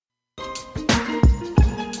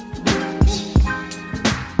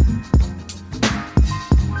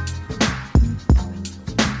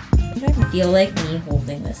feel like me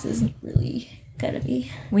holding this isn't really gonna be.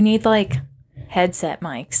 We need, like, headset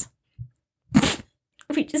mics.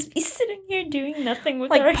 We just be sitting here doing nothing with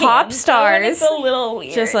like our pop hands. stars. It's a little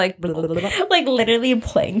weird. Just like... Blah, blah, blah, blah. like literally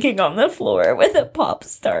planking on the floor with a pop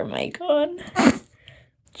star mic on.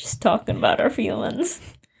 Just talking about our feelings.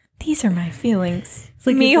 These are my feelings. It's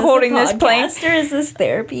like, me holding this plank. Or is this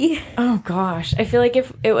therapy? Oh, gosh. I feel like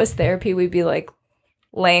if it was therapy, we'd be, like,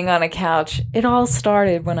 laying on a couch. It all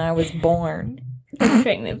started when I was born. I'm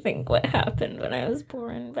trying to think what happened when I was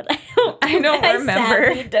born, but I don't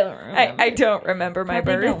remember. I don't remember. I don't remember my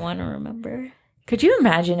birth. I don't want to remember. Could you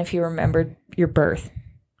imagine if you remembered your birth?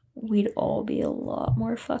 We'd all be a lot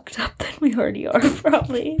more fucked up than we already are,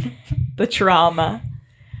 probably. The trauma.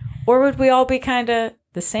 Or would we all be kind of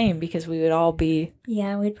the same because we would all be...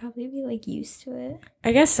 Yeah, we'd probably be, like, used to it.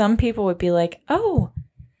 I guess some people would be like, oh,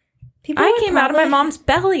 I came out of my mom's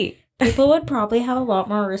belly. People would probably have a lot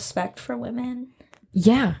more respect for women.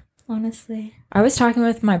 Yeah. Honestly. I was talking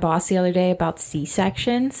with my boss the other day about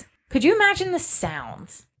C-sections. Could you imagine the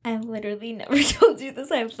sounds? I've literally never told you this.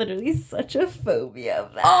 I have literally such a phobia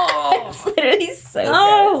of that. Oh. It's literally so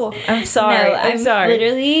gross. I'm sorry. No, I'm sorry.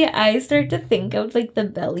 Literally, I start to think of, like, the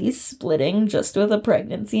belly splitting just with a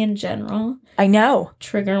pregnancy in general. I know.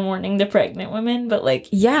 Trigger warning to pregnant women, but, like...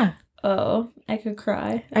 Yeah. Oh, I could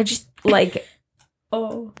cry. I just, like...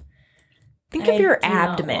 Oh. Think of your do not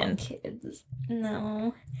abdomen. want kids.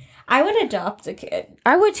 No. I would adopt a kid.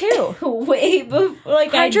 I would too. Way before.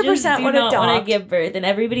 Like, 100% I just do would not want adopt. to give birth. And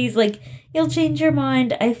everybody's like, you'll change your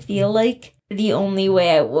mind. I feel like the only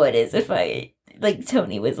way I would is if I, like,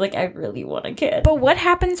 Tony was like, I really want a kid. But what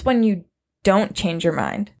happens when you don't change your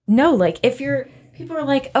mind? No, like, if you're... People are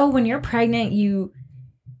like, oh, when you're pregnant,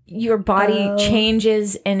 your body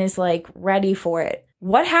changes and is, like, ready for it.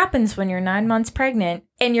 What happens when you're 9 months pregnant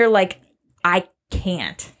and you're like, I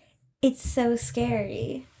can't? It's so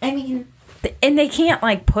scary. I mean... And they can't,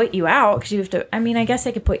 like, put you out because you have to... I mean, I guess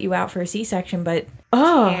they could put you out for a C-section, but...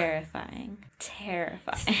 Oh. Terrifying.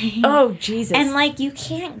 Oh, Jesus. And, like, you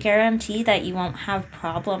can't guarantee that you won't have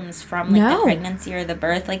problems from, like, the pregnancy or the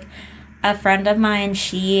birth. Like, a friend of mine,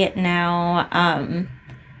 she now...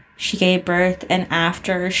 She gave birth, and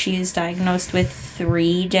after she's diagnosed with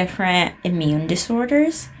 3 different immune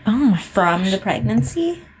disorders from the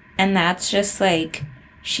pregnancy. And that's just, like,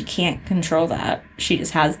 she can't control that. She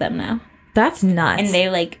just has them now. That's nuts. And they,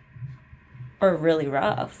 like, are really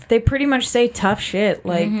rough. They pretty much say tough shit.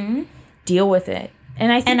 Like, deal with it.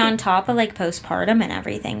 And I think on top of, like, postpartum and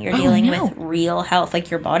everything, you're dealing with real health.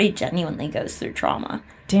 Like, your body genuinely goes through trauma.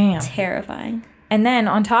 Damn. Terrifying. And then,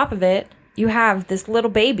 on top of it, you have this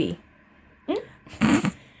little baby.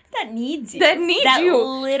 That needs you. That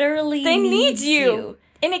literally they needs need you.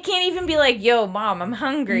 And it can't even be like, yo, Mom, I'm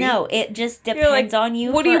hungry. No, it just depends on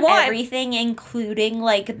you what for do you want? Everything, including,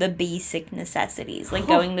 like, the basic necessities. Like,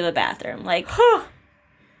 going to the bathroom. Like,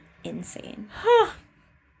 insane.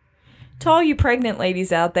 To all you pregnant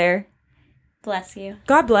ladies out there. Bless you.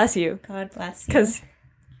 God bless you. God bless you.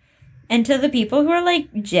 And to the people who are,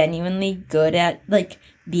 like, genuinely good at, like,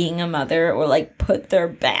 being a mother or, like, put their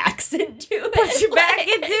backs into it. Put your back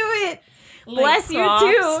into it. Bless you,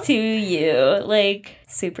 too. To you. Like,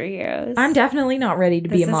 superheroes. I'm definitely not ready to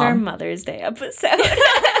be a mom. This is our Mother's Day episode.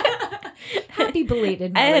 Happy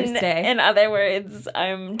belated Mother's Day. In other words,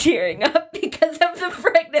 I'm tearing up because of the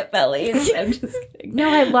pregnant bellies. I'm just kidding.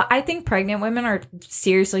 No, I think pregnant women are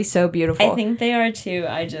seriously so beautiful. I think they are too.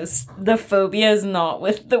 The phobia is not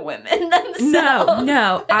with the women themselves.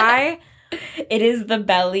 No. It is the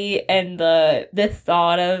belly and the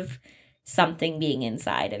thought of something being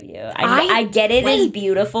inside of you. I get it is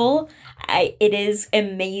beautiful. It is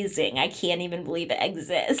amazing. I can't even believe it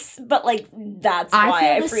exists. But, like, that's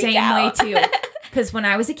why I freak out. I feel the same way, too. Because when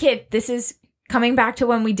I was a kid, this is coming back to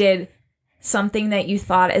when we did something that you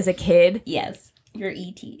thought as a kid. Yes. Your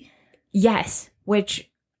E.T. Yes. Which,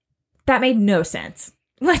 that made no sense.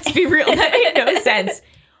 Let's be real. That made no sense.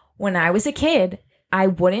 When I was a kid, I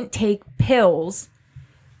wouldn't take pills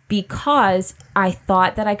because I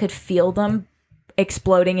thought that I could feel them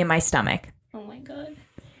exploding in my stomach. Oh my God.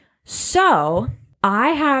 So I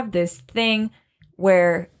have this thing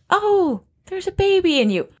where, there's a baby in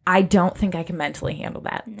you. I don't think I can mentally handle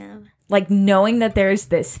that. No. Like, knowing that there's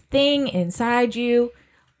this thing inside you,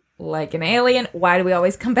 like an alien. Why do we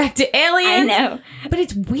always come back to aliens? I know. But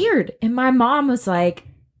it's weird. And my mom was like,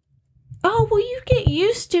 oh, well, you get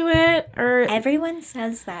used to it. Or everyone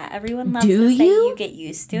says that. Everyone loves to say you get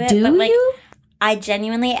used to it. But, like, I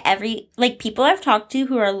genuinely, people I've talked to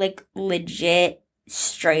who are, like, legit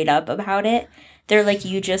straight up about it, they're like,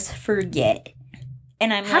 you just forget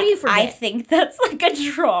And I'm How do you forget? I think that's like a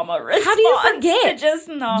trauma response. How do you forget? To just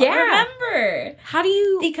not remember. How do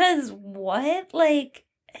you? Because what? Like,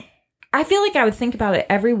 I feel like I would think about it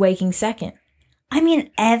every waking second. I mean,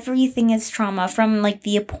 everything is trauma from like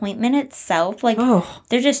the appointment itself. Like,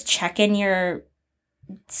 they're just checking your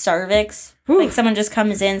cervix. Ooh. Like someone just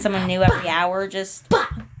comes in, someone new every hour, just pop.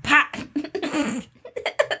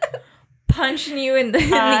 Punching you in the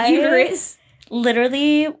uterus.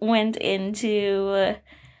 Literally went into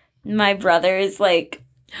my brother's like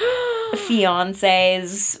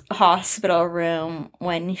fiance's hospital room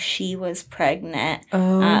when she was pregnant.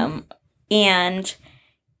 And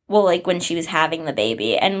well, like when she was having the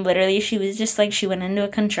baby, and literally she was just like, she went into a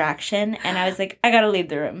contraction, and I was like, I gotta leave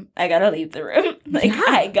the room. Like,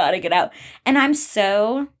 I gotta get out. And I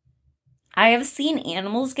have seen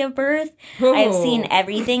animals give birth. I have seen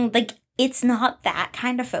everything. Like, it's not that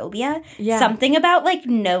kind of phobia. Yeah. Something about, like,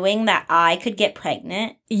 knowing that I could get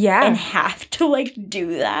pregnant. Yeah. And have to, like,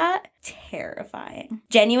 do that. Terrifying.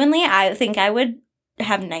 Genuinely, I think I would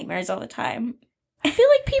have nightmares all the time. I feel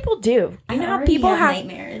like people do. You know how people have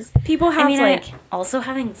nightmares. People have, I also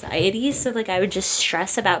have anxiety, so, like, I would just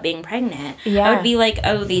stress about being pregnant. Yeah. I would be like,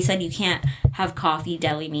 oh, they said you can't have coffee,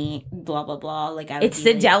 deli meat, blah, blah, blah. Like, it's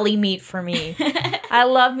the deli meat for me. I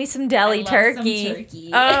love me some deli turkey. Some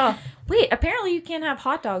turkey. Oh. Wait, apparently you can't have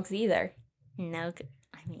hot dogs either. No,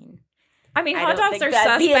 I mean, hot dogs are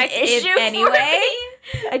suspect anyway.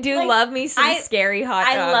 I do love me some scary hot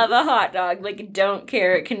dogs. I love a hot dog. Like, don't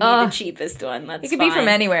care. It can be the cheapest one. That's fine. It could be from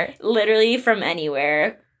anywhere. Literally from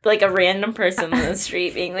anywhere. Like, a random person on the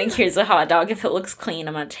street being like, here's a hot dog. If it looks clean,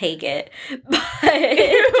 I'm going to take it. But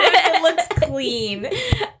if it looks clean.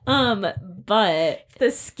 But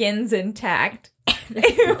the skin's intact.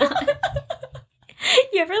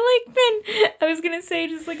 You ever, like, I was going to say,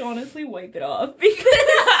 just, like, honestly wipe it off. Because,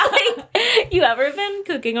 like, you ever been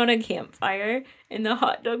cooking on a campfire and the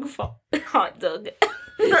hot dog. The hot dog.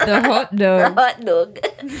 The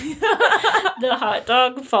hot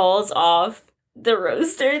dog falls off the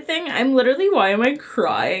roaster thing. Why am I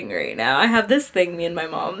crying right now? I have this thing me and my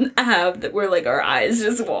mom have that where, like, our eyes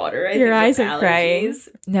just water. Your eyes are crying.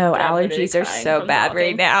 No, allergies are so bad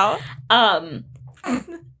right now.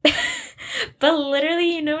 But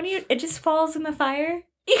literally, you know when it just falls in the fire?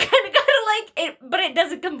 You kind of gotta, like, it, but it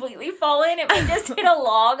doesn't completely fall in. It might just hit a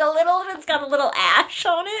log a little, and it's got a little ash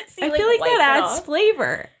on it. So you, I feel like that adds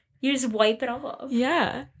flavor. You just wipe it off.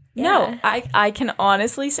 Yeah. No, I can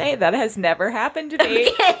honestly say that has never happened to me.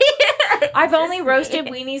 Okay. I've only roasted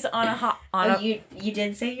weenies on a You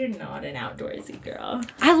did say you're not an outdoorsy girl.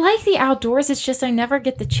 I like the outdoors. It's just I never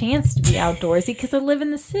get the chance to be outdoorsy because I live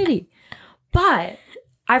in the city. But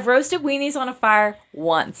I've roasted weenies on a fire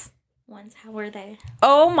once. How were they?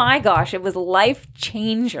 Oh my gosh, it was life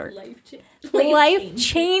changer.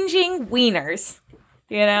 Life-changing wieners.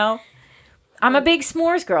 You know? I'm a big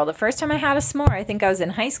s'mores girl. The first time I had a s'more, I think I was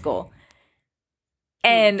in high school.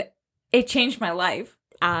 And it changed my life.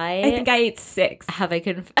 I think I ate 6. Have a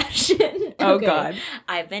confession. Oh, okay. God.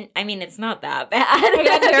 It's not that bad. I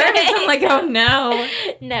got nervous. I'm like, oh, no.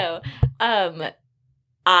 No.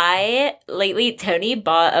 Tony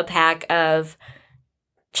bought a pack of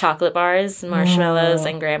chocolate bars, marshmallows,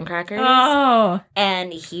 and graham crackers. Oh.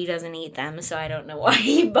 And he doesn't eat them, so I don't know why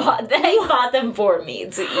he bought them. He bought them for me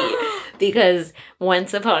to eat. Because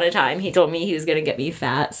once upon a time, he told me he was going to get me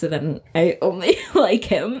fat, so then I only like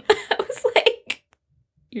him. I was like,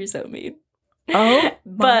 you're so mean. Oh,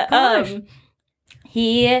 but gosh.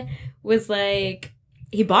 He was like,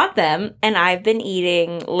 he bought them, and I've been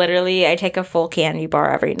eating, literally, I take a full candy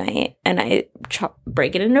bar every night, and I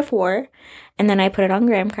break it into 4, and then I put it on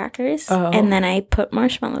graham crackers, and then I put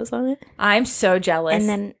marshmallows on it. I'm so jealous. And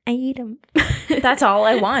then I eat them. That's all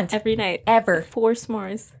I want. Every night. Ever. 4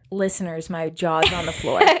 s'mores. Listeners, my jaw's on the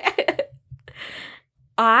floor.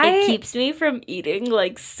 It keeps me from eating,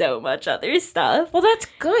 like, so much other stuff. Well, that's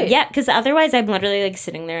good. Yeah, because otherwise I'm literally, like,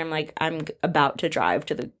 sitting there, I'm about to drive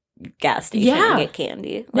to the gas station and get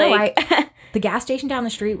candy. The gas station down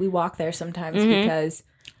the street, we walk there sometimes because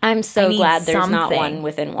I'm so glad there's not one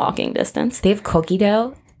within walking distance. They have cookie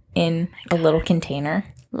dough in a little container.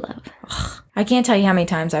 Love. Ugh. I can't tell you how many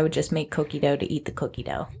times I would just make cookie dough to eat the cookie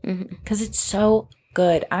dough because it's so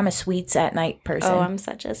good. I'm a sweets at night person. Oh, I'm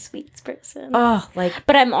such a sweets person. Oh,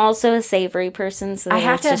 but I'm also a savory person, so I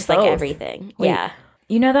have to just like everything. Wait, yeah.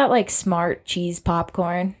 You know that like Smart cheese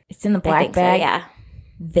popcorn? It's in the black bag. So, yeah.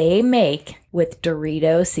 They make with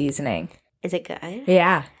Dorito seasoning. Is it good?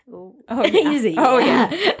 Yeah. Oh, yeah. Oh,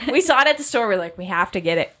 yeah. We saw it at the store. We're like, we have to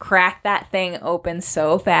get it. Crack that thing open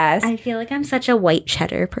so fast. I feel like I'm such a white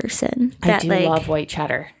cheddar person. I do love white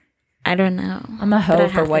cheddar. I don't know. I'm a hoe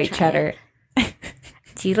for white cheddar.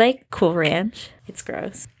 Do you like Cool Ranch? It's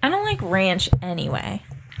gross. I don't like ranch anyway.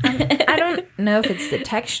 I don't know if it's the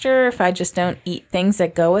texture, if I just don't eat things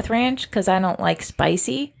that go with ranch, because I don't like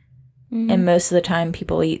spicy. Mm-hmm. And most of the time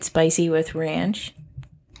people eat spicy with ranch.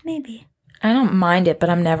 Maybe. I don't mind it, but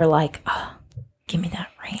I'm never like, oh, give me that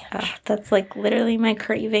ranch. Oh, that's like literally my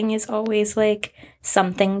craving is always like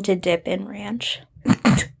something to dip in ranch.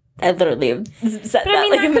 I literally have said that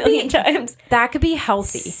like a million times. That could be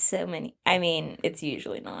healthy. So many. I mean, it's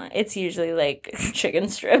usually not. It's usually like chicken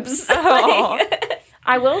strips. Oh.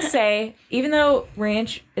 I will say, even though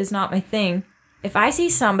ranch is not my thing, if I see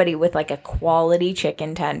somebody with like a quality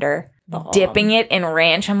chicken tender dipping it in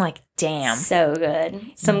ranch, I'm like, damn. So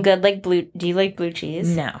good. Some good like blue. Do you like blue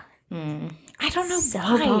cheese? No. I don't know so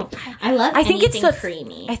why. Good. I love anything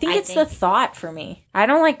creamy. I think it's the thought for me. I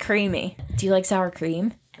don't like creamy. Do you like sour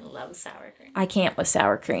cream? I love sour cream. I can't with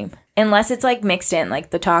sour cream. Unless it's like mixed in, like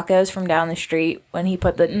the tacos from down the street when he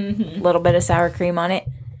put the little bit of sour cream on it.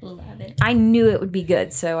 Love it. I knew it would be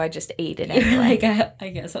good, so I just ate it anyway. Like, I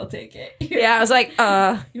guess I'll take it. Yeah, I was like,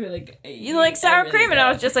 you were like, you like sour cream? And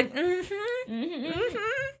I was just like,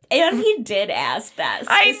 And he did ask that.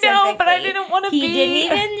 I know, but I didn't want to be. He didn't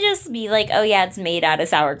even just be like, oh yeah, it's made out of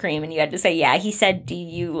sour cream. And you had to say, yeah. He said, do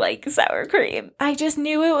you like sour cream? I just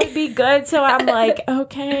knew it would be good, so I'm like,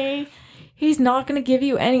 okay. He's not going to give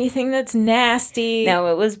you anything that's nasty. No,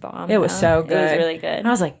 it was bomb. It was so good. It was really good. And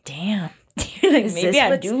I was like, damn. You're like, maybe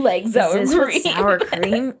I do like sour cream. What sour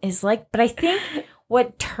cream is like. But I think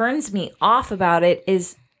what turns me off about it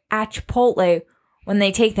is at Chipotle when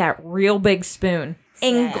they take that real big spoon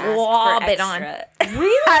and glob it on.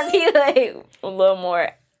 Really? I'd be like a little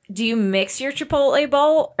more. Do you mix your Chipotle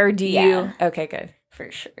bowl or do you? Okay, good. For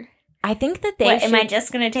sure. I think that they should. Am I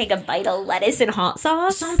just going to take a bite of lettuce and hot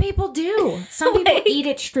sauce? Some people do. Some people eat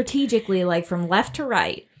it strategically, like from left to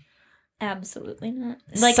right. Absolutely not.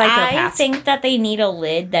 Like, I think that they need a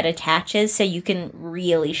lid that attaches so you can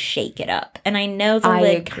really shake it up. And I know the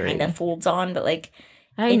lid kind of folds on, but like,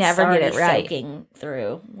 I never get it right. Soaking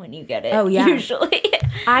through when you get it. Oh, yeah. Usually.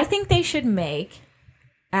 I think they should make,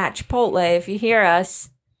 at Chipotle, if you hear us,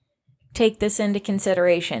 take this into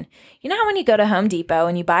consideration. You know how when you go to Home Depot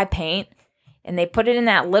and you buy paint and they put it in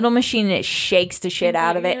that little machine and it shakes the shit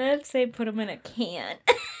out of it? I'd say put them in a can.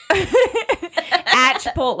 At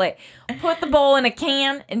Chipotle, put the bowl in a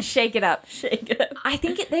can and shake it up. Shake it up. I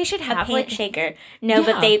think they should have paint shaker. No,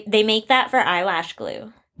 but they make that for eyelash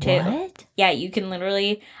glue too. What? Yeah, you can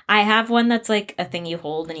literally. I have one that's like a thing you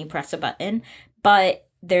hold and you press a button, but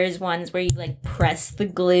there's ones where you like press the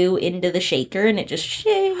glue into the shaker and it just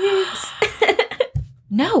shakes.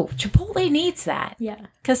 No, Chipotle needs that. Yeah,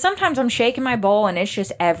 because sometimes I'm shaking my bowl and it's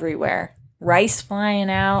just everywhere. Rice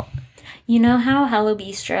flying out. You know how Hello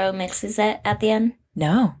Bistro mixes it at the end?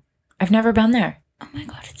 No. I've never been there. Oh my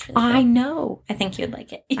God, it's really good. I know. I think you'd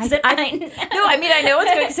like it. I know. No, I mean, I know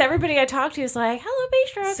it's good because everybody I talk to is like, Hello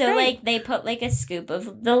Bistro. So, great. Like, they put like a scoop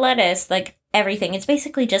of the lettuce, like everything. It's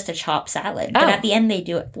basically just a chopped salad. But at the end, they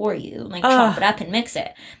do it for you. Like, chop it up and mix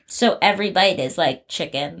it. So, every bite is like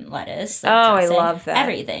chicken, lettuce. Like dressing, I love that.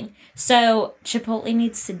 Everything. So, Chipotle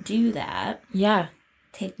needs to do that. Yeah.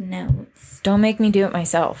 Take notes. Don't make me do it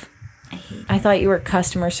myself. I thought you were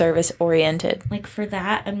customer service oriented. Like, for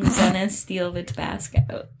that, I'm gonna steal the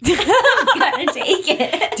Tabasco. I'm gonna take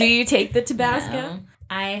it. Do you take the Tabasco? No.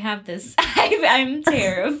 I have this. I'm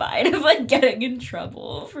terrified of like getting in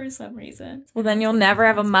trouble for some reason. Well, then you'll never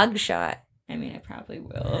have a mug shot. I mean, I probably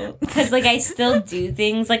will. Because like I still do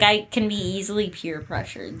things. Like I can be easily peer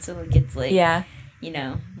pressured. So like it's like, you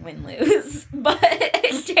know, win-lose. But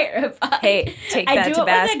I'm terrified. Hey, take that Tabasco. I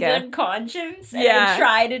do it with a good conscience. And I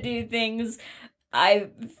try to do things I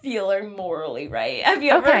feel are morally right. Have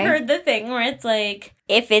you ever heard the thing where it's like,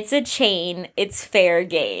 if it's a chain, it's fair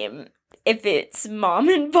game. If it's mom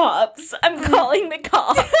and pops, I'm calling the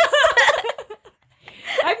cops.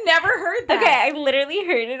 I've never heard that. Okay, I literally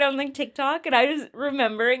heard it on like TikTok and I was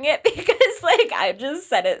remembering it because like I just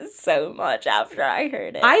said it so much after I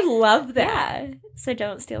heard it. I love that. Yeah. So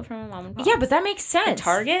don't steal from a mom and pops. Yeah, but that makes sense.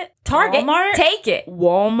 Target? Walmart? Take it.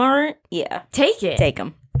 Walmart? Yeah. Take it. Take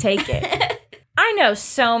them. Take it. I know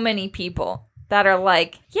so many people that are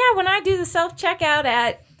like, yeah, when I do the self-checkout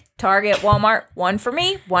at Target, Walmart, one for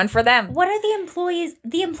me, one for them. What are the employees?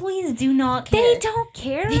 The employees do not care. They don't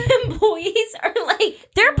care. The employees are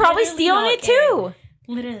like... They're probably stealing it too.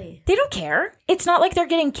 Literally. They don't care. It's not like they're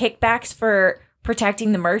getting kickbacks for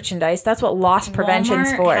protecting the merchandise. That's what loss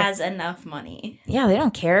prevention's for. Walmart has enough money. Yeah, they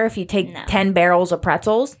don't care if you take 10 barrels of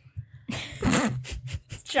pretzels.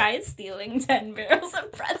 Try stealing 10 barrels of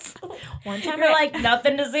pretzels. One time you're like,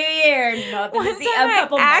 nothing to see here. Nothing to see. A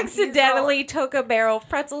couple I accidentally took a barrel of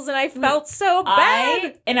pretzels and I felt so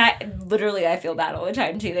bad. I feel bad all the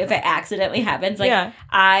time too. If it accidentally happens. Like,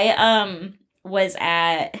 I was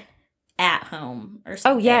at home or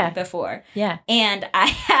something before. Yeah. And I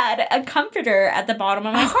had a comforter at the bottom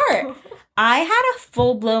of my cart. I had a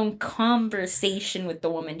full-blown conversation with the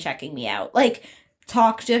woman checking me out. Like,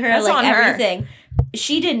 talk to her, that's like, on everything. Her.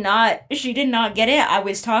 She did not get it. I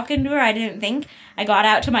was talking to her. I didn't think. I got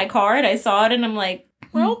out to my car and I saw it and I'm like,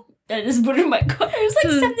 well, I just put it in my car. It was like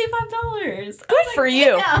 $75. Good for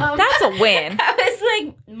you. That's a win. I was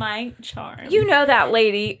like, my charm. You know that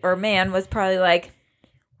lady or man was probably like,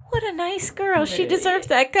 what a nice girl. Literally. She deserves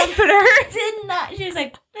that comforter. Did not. She was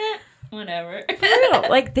like, whatever. For real.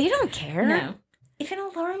 Like, they don't care. No. If an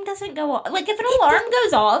alarm doesn't go off, like if an alarm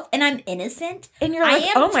goes off and I'm innocent, and you're like,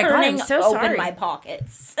 oh my God, I'm so sorry. Open my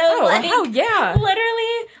pockets. So hell yeah.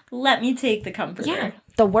 Literally, let me take the comforter. Yeah.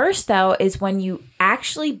 The worst though is when you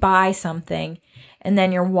actually buy something and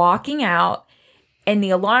then you're walking out and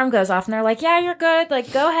the alarm goes off and they're like, yeah, you're good.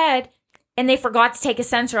 Like, go ahead. And they forgot to take a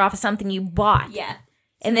sensor off of something you bought. Yeah.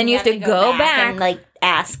 And then you have to go back and like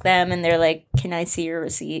ask them and they're like, can I see your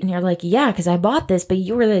receipt? And you're like, yeah, because I bought this, but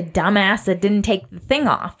you were the dumbass that didn't take the thing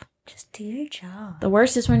off. Just do your job. The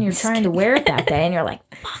worst is when you're trying to wear it that day and you're like,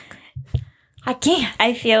 fuck, I can't.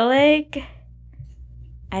 I feel like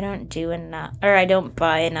I don't do enough, or I don't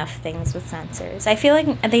buy enough things with sensors. I feel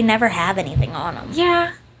like they never have anything on them.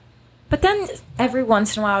 Yeah. But then every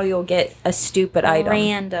once in a while you'll get a stupid item.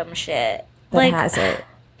 Random shit. That has it.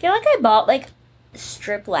 I feel like I bought like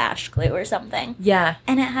strip lash glue or something. Yeah.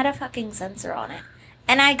 And it had a fucking sensor on it.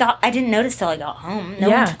 And I didn't notice till I got home. No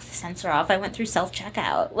one took the sensor off. I went through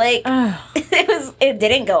self-checkout. Like, it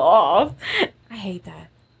didn't go off. I hate that.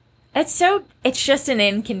 It's just an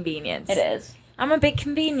inconvenience. It is. I'm a big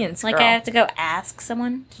convenience girl. Like, I have to go ask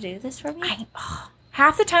someone to do this for me?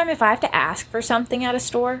 Half the time, if I have to ask for something at a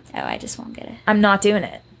store... Oh, I just won't get it. I'm not doing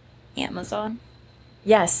it. Amazon?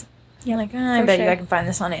 Yes. You're like, I bet you I can find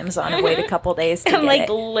this on Amazon and wait a couple days to get it.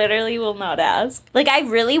 Literally will not ask. Like, I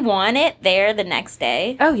really want it there the next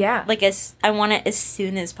day. Oh, yeah. Like, I want it as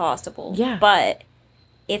soon as possible. Yeah. But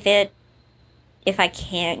if I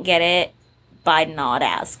can't get it by not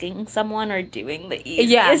asking someone or doing the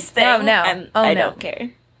easiest thing, I don't care.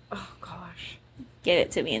 Oh, gosh. Get it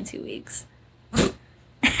to me in 2 weeks.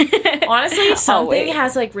 Honestly, if something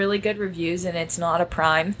has, like, really good reviews and it's not a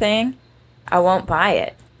Prime thing, I won't buy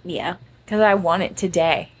it. Yeah. Because I want it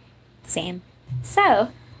today. Same. So.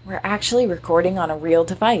 We're actually recording on a real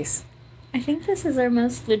device. I think this is our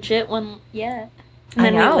most legit one yet. And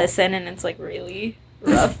then we listen and it's like really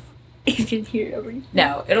rough. You can hear everything.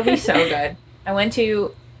 No, it'll be so good. I went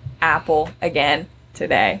to Apple again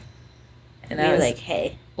today. And I was like,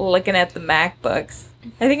 hey. Looking at the MacBooks.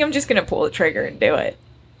 I think I'm just going to pull the trigger and do it.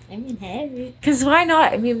 I mean, hey. Because why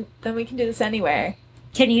not? I mean, then we can do this anyway.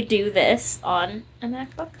 Can you do this on a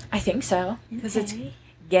MacBook? I think so. Because it's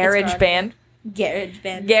GarageBand.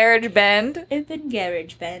 GarageBand. GarageBand. Open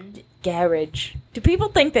GarageBand. Garage. Do people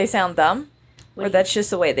think they sound dumb? Or that's just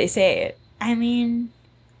the way they say it? I mean...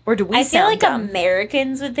 Or do we sound dumb? I feel like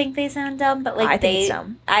Americans would think they sound dumb, but like I think so.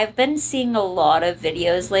 I've been seeing a lot of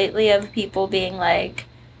videos lately of people being like,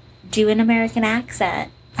 do an American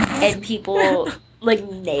accent. And people like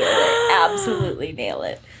nail it. Absolutely nail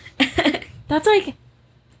it. That's like...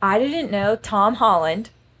 I didn't know Tom Holland,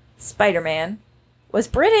 Spider-Man, was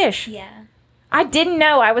British. Yeah. I didn't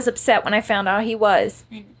know. I was upset when I found out he was.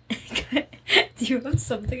 Do you have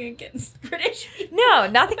something against British people? No,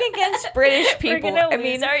 nothing against British people. We're gonna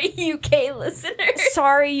lose our UK listeners.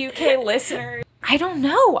 Sorry, UK listeners. I don't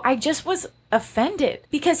know. I just was offended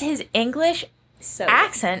because his English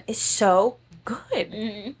accent is so good.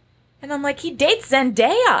 Mm-hmm. And I'm like, he dates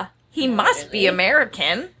Zendaya. He must be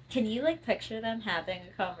American. Can you, like, picture them having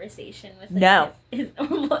a conversation with his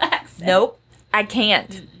normal accent? Nope. I can't.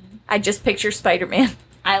 Mm-mm. I just picture Spider-Man.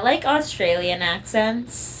 I like Australian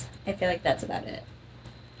accents. I feel like that's about it.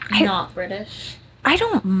 Not British. I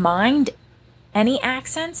don't mind any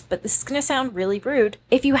accents, but this is going to sound really rude.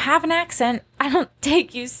 If you have an accent, I don't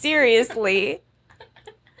take you seriously.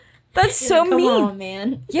 That's so mean. Come on,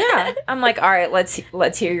 man. Yeah. I'm like, all right, let's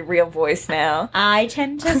hear your real voice now. I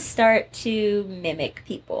tend to start to mimic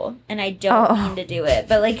people, and I don't mean to do it.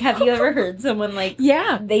 But, like, have you ever heard someone, like,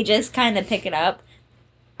 they just kind of pick it up?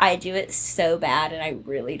 I do it so bad, and I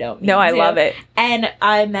really don't mean to. No, I love it. And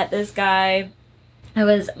I met this guy.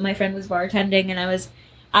 My friend was bartending, and I was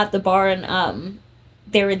at the bar, and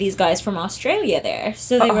there were these guys from Australia there.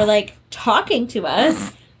 So they were, like, talking to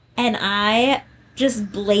us, and I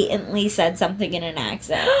just blatantly said something in an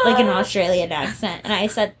accent, like an Australian accent. And I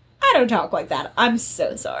said, I don't talk like that. I'm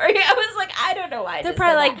so sorry. I was like, I don't know why. They're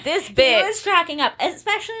probably like, this bitch. He was cracking up,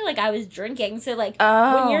 especially like I was drinking. So like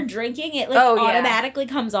when you're drinking, it like automatically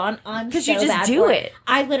comes on. Because you just do it.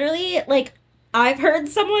 I literally like, I've heard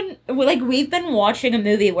someone, like, we've been watching a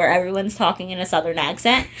movie where everyone's talking in a southern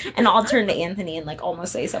accent, and I'll turn to Anthony and, like,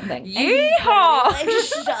 almost say something. Yeehaw! Like,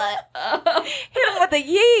 shut up. Hit him with a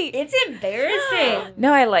yeet. It's embarrassing.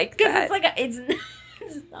 No, I like that. Because it's like,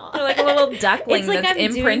 it's not. You're like a little duckling like that's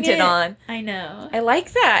imprinted on. I know. I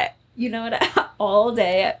like that. You know what? All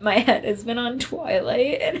day, my head has been on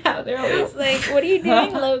Twilight, and how they're always like, what are you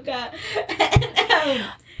doing, Loca? And,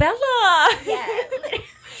 Bella! Yeah,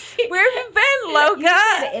 where have you been,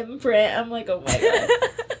 Loca? Imprint. I'm like, oh my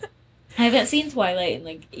god. I haven't seen Twilight in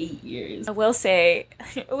like 8 years. I will say,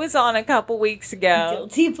 it was on a couple weeks ago.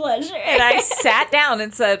 Guilty pleasure. And I sat down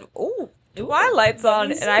and said, ooh, Twilight's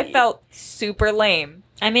on. And I felt super lame.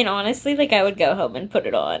 I mean, honestly, like, I would go home and put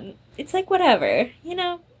it on. It's like, whatever, you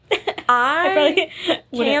know? I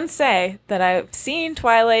can say that I've seen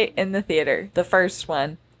Twilight in the theater, the first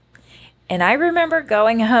one. And I remember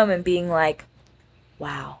going home and being like,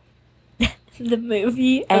 wow. The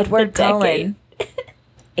movie Edward Cullen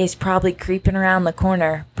is probably creeping around the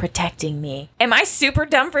corner protecting me. Am I super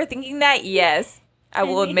dumb for thinking that? Yes. I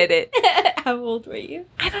will admit it. How old were you?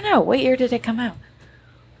 I don't know. What year did it come out?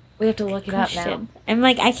 We have to look it up now. I'm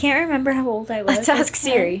like, I can't remember how old I was. Let's ask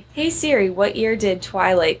Siri. Hey Siri, what year did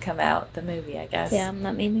Twilight come out? The movie, I guess. Yeah,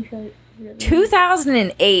 that made me feel really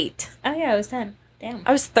 2008. Oh yeah, I was 10. Damn.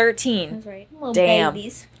 I was 13. That's right. Little Damn.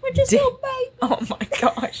 babies. We're just little babies. Oh my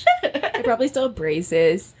gosh. I probably still have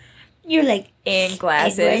braces. You're like... And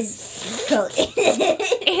glasses.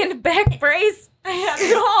 And back brace. I have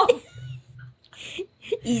it all.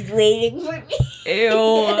 He's waiting for me.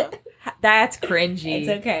 Ew. That's cringy. It's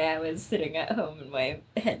okay. I was sitting at home in my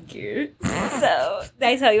headgear. So, did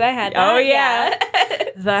I tell you I had that? Oh, yeah.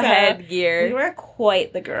 The headgear. We were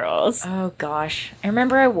quite the girls. Oh, gosh. I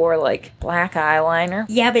remember I wore, like, black eyeliner.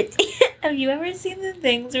 Yeah, but have you ever seen the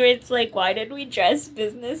things where it's like, why did we dress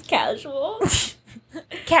business casual?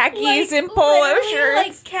 Khakis like, and polo shirts.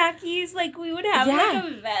 Like, khakis, like, we would have, like,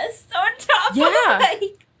 a vest on top of,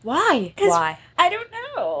 like... Why? Why? I don't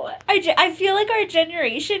know. I feel like our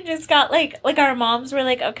generation just got, like our moms were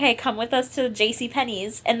like, okay, come with us to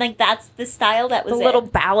JCPenney's. And, like, that's the style that was the little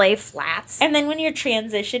ballet flats. And then when you're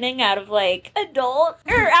transitioning out of, like, adult,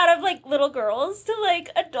 or out of, like, little girls to, like,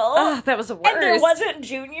 adult. Oh, that was the worst. And there wasn't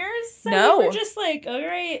juniors. So no. we were just like, all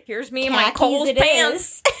right. Here's me in my Kohl's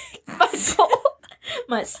pants.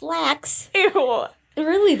 My slacks. Ew.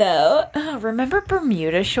 Really, though. Oh, remember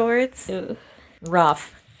Bermuda shorts? Ew.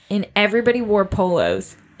 Rough. And everybody wore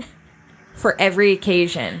polos for every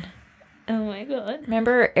occasion. Oh my god.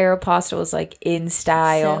 Remember Aeropostale was like in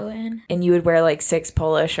style. So in. And you would wear like 6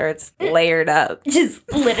 polo shirts layered up. Just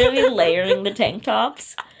literally layering the tank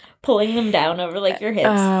tops, pulling them down over like your hips.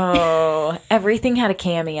 Oh, everything had a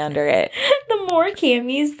cami under it. The more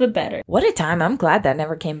camis, the better. What a time. I'm glad that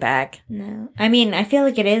never came back. No. I mean, I feel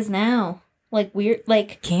like it is now. Like, weird,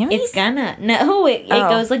 like... Camis? It's gonna... No, it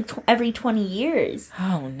goes, like, every 20 years.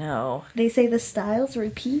 Oh, no. They say the styles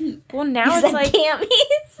repeat. Well, now it's like...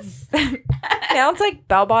 camis? Now it's like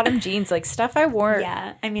bell-bottom jeans, like stuff I wore...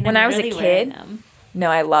 Yeah, I mean, when I was a kid.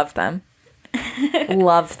 No, I love them.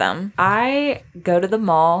 Love them. I go to the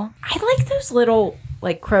mall. I like those little,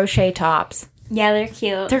 like, crochet tops. Yeah, they're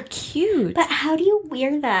cute. They're cute. But how do you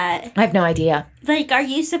wear that? I have no idea. Like, are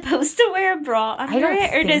you supposed to wear a bra under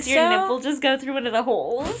it? Or does your nipple just go through one of the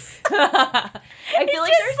holes? I feel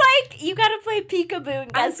like there's like, you gotta play peekaboo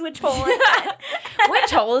and guess which hole it's in.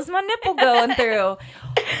 Which hole is my nipple going through?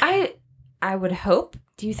 I would hope.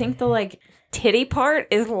 Do you think the, like, titty part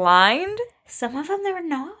is lined? Some of them they're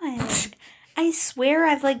not. I swear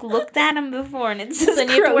I've, like, looked at them before, and it's just then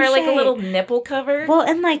you have to wear, like, a little nipple cover? Well,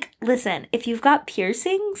 and, like, listen, if you've got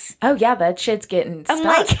piercings... Oh, yeah, that shit's getting stuck. I'm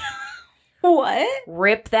like, what?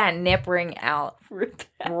 Rip that nip ring out. Rip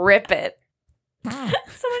it.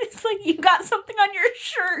 Somebody's like, you got something on your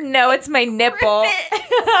shirt. No, it's my nipple. Rip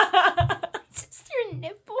it. It's just your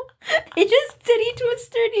nipple. They just titty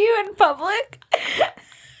twisted you in public.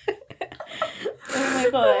 Oh my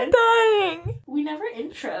god. I'm dying. We never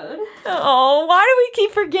introed. Oh, why do we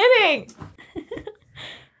keep forgetting?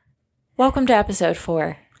 Welcome to episode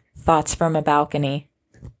 4, Thoughts from a Balcony.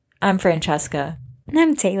 I'm Francesca. And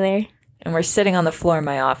I'm Taylor. And we're sitting on the floor in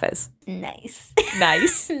my office. Nice.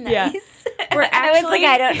 Nice. Yeah. We're actually... I was like,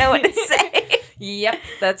 I don't know what to say. Yep,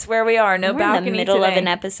 that's where we are. No we're balcony in the middle today. of an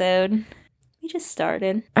episode. We just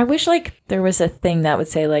started. I wish, like, there was a thing that would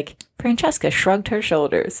say, like, Francesca shrugged her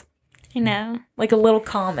shoulders. I know. Like a little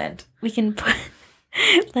comment. We can put,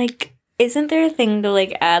 like, isn't there a thing to,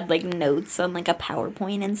 like, add, like, notes on, like, a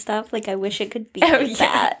PowerPoint and stuff? Like, I wish it could be like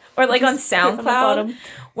that. Or, like, on Just SoundCloud,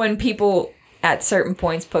 when people at certain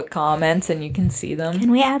points put comments and you can see them.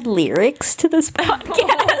 Can we add lyrics to this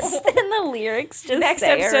podcast? And the lyrics just Next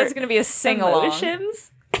episode's going to be a sing-along.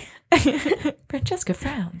 Emotions. Francesca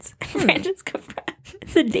frowns. Francesca frowns.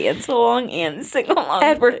 It's a dance-along and sing-along.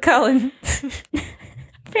 Edward Cullen.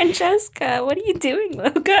 Francesca, what are you doing,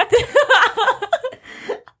 Loca?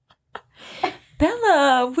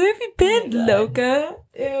 Bella, where have you been, Loca?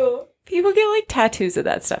 Ew. People get, like, tattoos of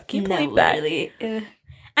that stuff. Can you believe that? Literally.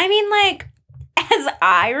 I mean, like, as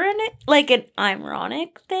ironic, like, an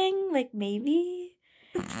ironic thing, like, maybe.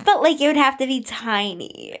 But, like, it would have to be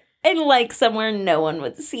tiny. And, like, somewhere no one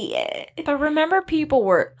would see it. But remember, people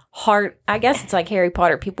were I guess it's like Harry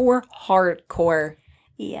Potter. People were hardcore.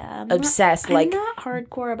 Yeah. Obsessed. I'm not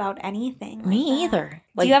hardcore about anything. Me either.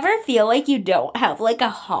 Like, do you ever feel like you don't have, like, a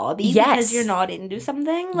hobby because you're not into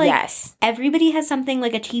something? Like, yes. Everybody has something,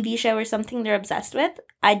 like a TV show or something they're obsessed with.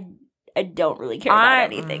 I don't really care about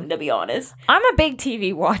anything, to be honest. I'm a big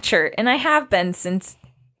TV watcher, and I have been since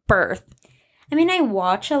birth. I mean, I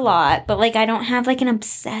watch a lot, but, like, I don't have, like, an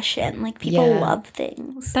obsession. Like, people love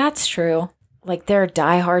things. That's true. Like, they're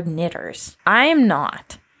diehard knitters. I'm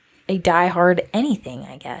not a diehard anything,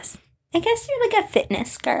 I guess. I guess you're, like, a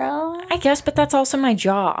fitness girl. I guess, but that's also my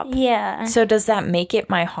job. Yeah. So does that make it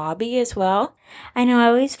my hobby as well? I know, I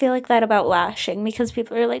always feel like that about lashing because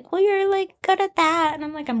people are like, well, you're, like, good at that. And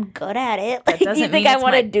I'm like, I'm good at it. Like, do you think I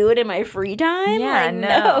want to do it in my free time? Yeah, like,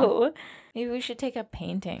 no. Maybe we should take up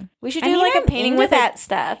painting. We should do like a painting with that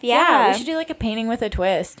stuff. Yeah. We should do like a painting with a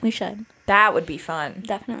twist. We should. That would be fun.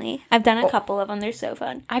 Definitely. I've done a couple of them. They're so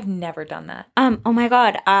fun. I've never done that. Oh my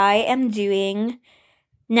God. I am doing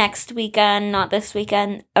next weekend, not this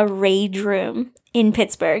weekend, a rage room in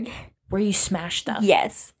Pittsburgh. Where you smash stuff?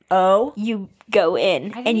 Yes. Oh? You go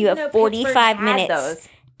in and you have 45 minutes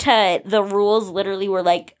to, the rules literally were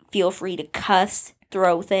like, feel free to cuss,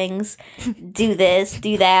 throw things, do this,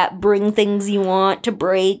 do that, bring things you want to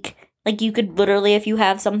break. Like, you could literally, if you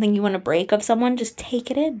have something you want to break of someone, just take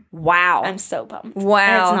it in. Wow. I'm so pumped. Wow.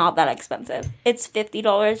 And it's not that expensive. It's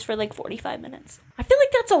 $50 for, like, 45 minutes. I feel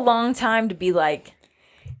like that's a long time to be, like,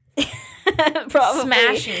 probably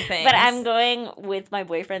smashing things. But I'm going with my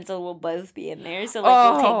boyfriend, so we'll both be in there. So,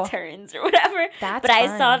 like, we'll take turns or whatever. That's But fun.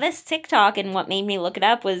 I saw this TikTok, and what made me look it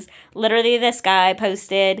up was literally this guy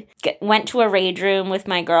posted, went to a rage room with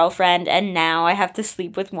my girlfriend, and now I have to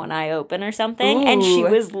sleep with one eye open or something. Ooh. And she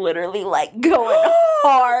was literally, like, going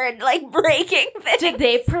hard, like, breaking things. Did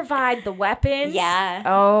they provide the weapons? Yeah.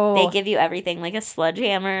 Oh. They give you everything, like a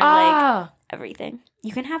sledgehammer, like, everything.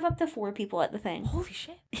 You can have up to 4 people at the thing. Holy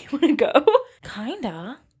shit. You want to go?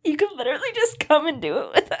 Kinda. You can literally just come and do it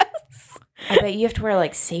with us. I bet you have to wear,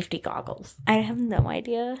 like, safety goggles. I have no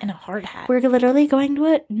idea. And a hard hat. We're literally going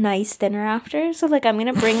to a nice dinner after. So, like, I'm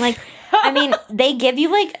going to bring, like, I mean, they give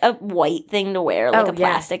you, like, a white thing to wear, like a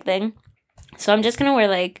plastic thing. So I'm just going to wear,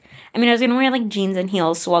 like, I was going to wear, like, jeans and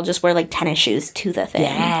heels. So I'll just wear, like, tennis shoes to the thing.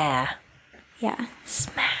 Yeah. Yeah.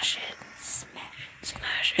 Smash it.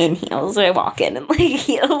 In heels. So I walk in like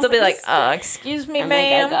heels. They'll be like, excuse me, I'm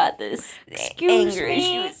ma'am. like, I got this. Excuse anger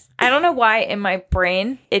me. issues. I don't know why in my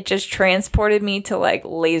brain it just transported me to like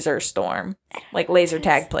Laser Storm. Like laser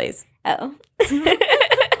tag plays. Oh.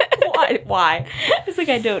 Why? It's like,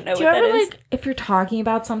 I don't know what that is. Like, if you're talking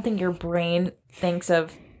about something, your brain thinks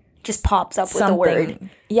of just pops up something. With a word.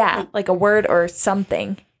 Yeah, like a word or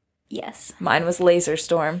something. Yes. Mine was Laser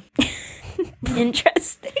Storm.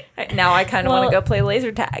 Interesting. Now I kind of want to go play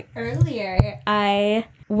laser tag. Earlier, I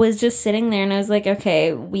was just sitting there and I was like,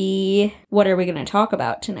 okay, what are we going to talk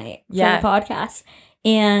about tonight for the podcast?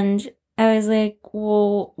 And I was like,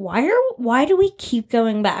 well, why do we keep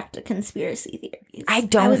going back to conspiracy theories? I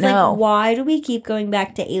don't know. Like, why do we keep going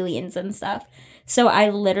back to aliens and stuff? So I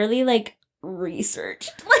literally, like,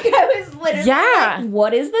 researched. Like, I was literally like,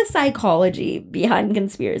 what is the psychology behind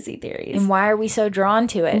conspiracy theories? And why are we so drawn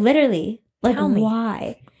to it? Literally. Like, Tell me.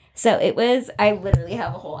 why? So I literally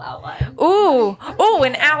have a whole outline. Ooh,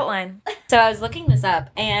 an outline. So I was looking this up,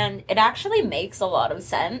 and it actually makes a lot of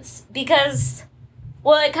sense because,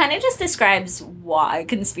 well, it kind of just describes why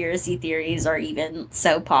conspiracy theories are even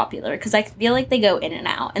so popular. Because I feel like they go in and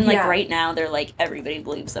out. And, like, right now, they're like, everybody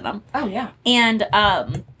believes in them. Oh, yeah. And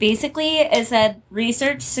basically, it said,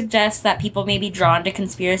 research suggests that people may be drawn to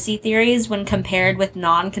conspiracy theories when compared with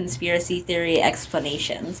non-conspiracy theory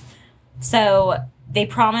explanations. So they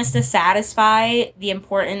promise to satisfy the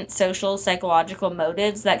important social psychological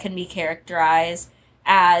motives that can be characterized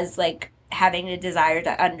as, like, having a desire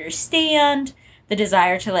to understand, the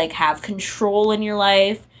desire to, like, have control in your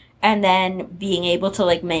life, and then being able to,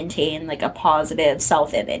 like, maintain, like, a positive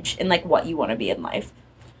self-image in, like, what you want to be in life.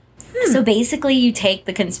 So basically you take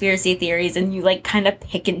the conspiracy theories and you, like, kind of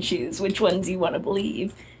pick and choose which ones you want to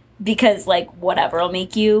believe. Because, like, whatever will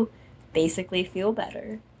make you basically feel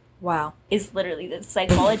better. Wow. Is literally the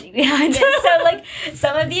psychology behind it. So, like,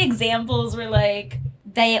 some of the examples were, like,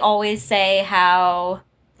 they always say how,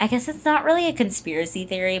 I guess it's not really a conspiracy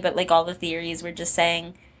theory, but, like, all the theories were just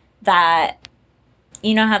saying that,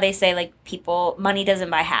 you know how they say, like, money doesn't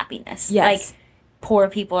buy happiness. Yes. Like, poor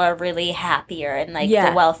people are really happier and, like,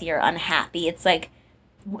 the wealthy are unhappy. It's, like,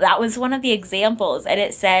 that was one of the examples. And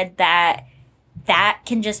it said that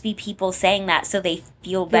can just be people saying that so they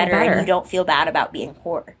feel better and you don't feel bad about being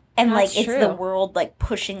poor. And, That's like, true. it's the world, like,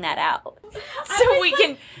 pushing that out.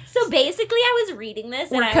 So basically I was reading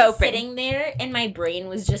this and I was sitting there and my brain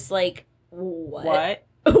was just like, what?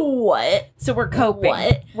 What? So we're coping.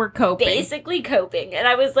 What? We're coping. Basically coping. And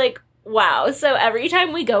I was like, wow. So every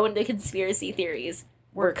time we go into conspiracy theories,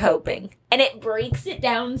 we're coping. And it breaks it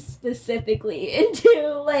down specifically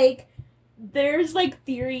into, like, there's, like,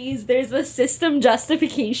 theories. There's a system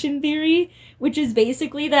justification theory, which is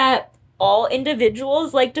basically that all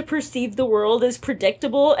individuals like to perceive the world as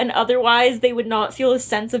predictable, and otherwise they would not feel a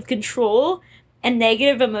sense of control, and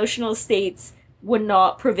negative emotional states would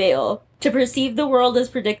not prevail. To perceive the world as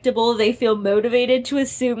predictable, they feel motivated to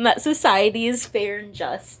assume that society is fair and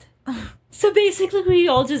just. So basically we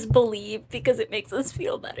all just believe because it makes us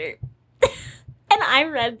feel better. And I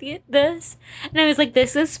read this, and I was like,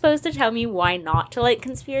 this is supposed to tell me why not to like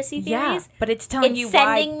conspiracy theories. Yeah, but it's telling you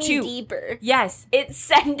why to. It's sending me deeper. Yes. It's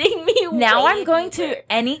sending me now way I'm going deeper.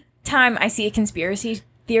 to, any time I see a conspiracy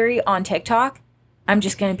theory on TikTok, I'm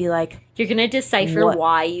just going to be like... You're going to decipher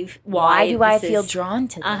why do I feel drawn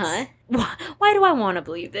to this? Uh-huh. Why do I want to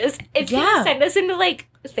believe this? It's going to send us into, like,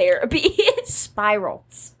 therapy. Spiral.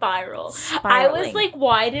 I was like,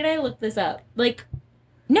 why did I look this up? Like...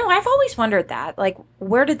 No, I've always wondered that. Like,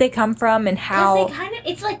 where did they come from and how... Because they kind of...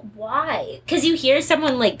 It's like, why? Because you hear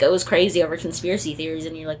someone, like, goes crazy over conspiracy theories,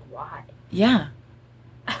 and you're like, why? Yeah.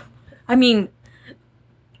 I mean,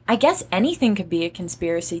 I guess anything could be a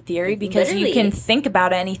conspiracy theory because Literally. You can think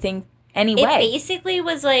about anything anyway. It basically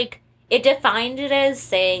was, like... It defined it as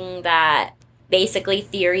saying that basically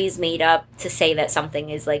theories made up to say that something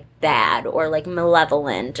is, like, bad or, like,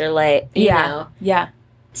 malevolent or, like, you know. Yeah.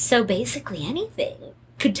 So basically anything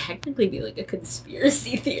could technically be, like, a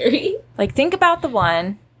conspiracy theory. Like, think about the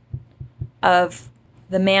one of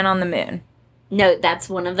the man on the moon. No, that's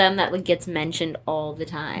one of them that, like, gets mentioned all the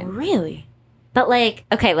time. Really? But, like,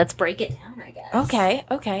 okay, let's break it down, I guess.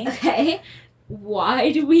 Okay.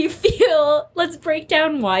 Why do we feel... Let's break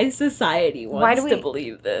down why society wants to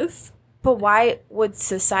believe this. But why would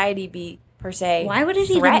society be... per se, why would it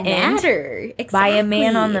even matter? Exactly. By a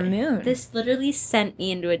man on the moon. This literally sent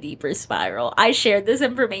me into a deeper spiral. I shared this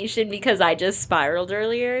information because I just spiraled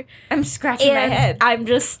earlier. I'm scratching my head. I'm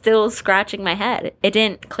just still scratching my head. It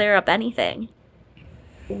didn't clear up anything.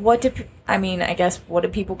 What do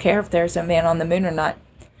people care if there's a man on the moon or not?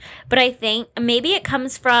 But I think maybe it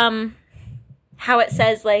comes from how it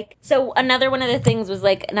says, like, so another one of the things was,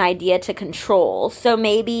 like, an idea to control. So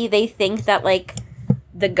maybe they think that, like,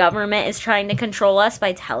 the government is trying to control us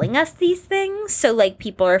by telling us these things. So, like,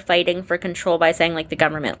 people are fighting for control by saying, like, the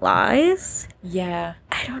government lies. Yeah.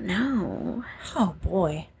 I don't know. Oh,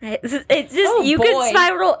 boy. It's just, could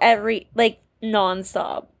spiral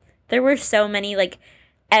nonstop. There were so many, like,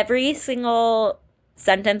 every single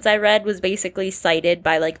sentence I read was basically cited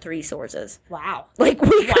by, like, 3 sources. Wow. Like,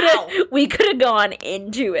 we could have gone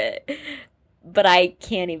into it. But I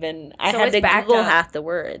can't even... I had to Google half the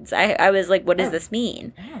words. I was like, what does this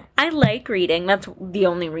mean? Oh. I like reading. That's the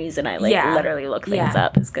only reason I, literally look things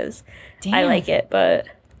up is because I like it, but...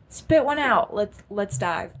 Spit one out. Let's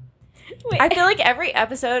dive. Wait. I feel like every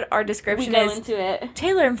episode, our description is... into it.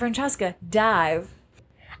 Taylor and Francesca, dive.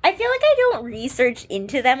 I feel like I don't research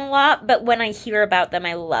into them a lot, but when I hear about them,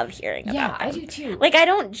 I love hearing about them. Yeah, I do too. Like, I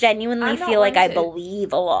don't genuinely feel like I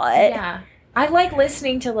believe a lot. Yeah. I like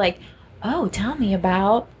listening to, like... Oh, tell me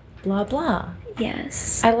about blah, blah.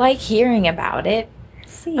 Yes. I like hearing about it.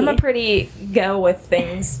 See. I'm a pretty go with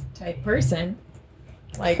things type person.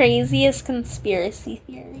 Like craziest conspiracy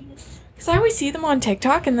theories. Because I always see them on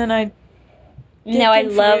TikTok and then I I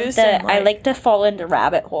love I like to fall into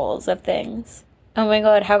rabbit holes of things. Oh my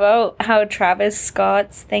god, how about how Travis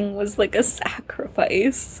Scott's thing was like a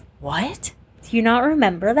sacrifice? What? Do you not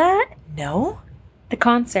remember that? No. The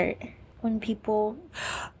concert. When people...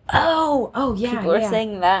 Oh, yeah. People are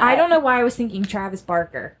saying that. I don't know why I was thinking Travis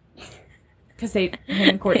Barker. Because him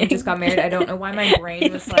and Courtney just got married. I don't know why my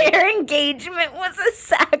brain was like... Their engagement was a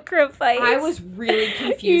sacrifice. I was really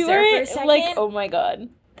confused there for a second. Like, oh my god.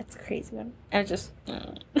 That's a crazy one. I was just...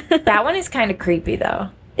 That one is kind of creepy, though.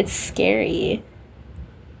 It's scary.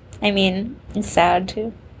 I mean, it's sad,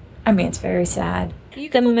 too. I mean, it's very sad.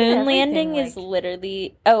 The moon landing is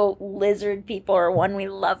literally... Oh, lizard people are one we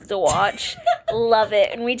love to watch. Love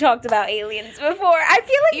it. And we talked about aliens before. I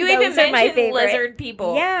feel like you even mentioned lizard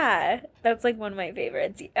people. Yeah. That's like one of my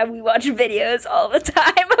favorites. And we watch videos all the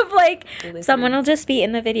time of like... Lizard. Someone will just be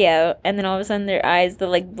in the video and then all of a sudden their eyes, they'll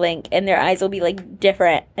like blink and their eyes will be like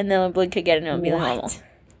different. And then they'll blink again and it'll be normal.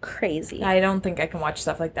 Crazy. I don't think I can watch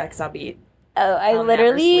stuff like that because I'll be... Oh, I'll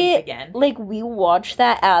literally... Like, we watch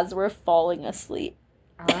that as we're falling asleep.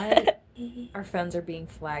 Our phones are being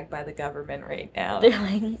flagged by the government right now. They're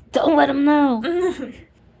like, don't let them know.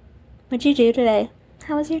 What'd you do today?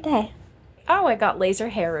 How was your day? Oh, I got laser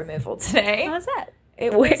hair removal today. How was that?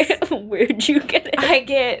 Where'd you get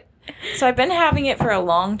it? So I've been having it for a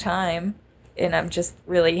long time, and I'm just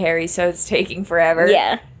really hairy, so it's taking forever.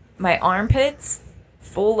 Yeah. My armpits,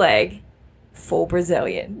 full leg, full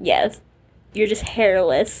Brazilian. Yes. You're just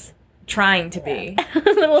hairless. Trying to be.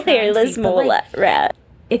 Little hairless mole rat.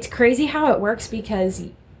 It's crazy how it works because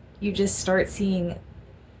you just start seeing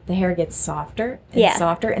the hair gets softer and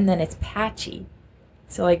softer, and then it's patchy.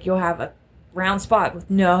 So, like, you'll have a round spot with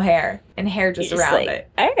no hair and hair just around it.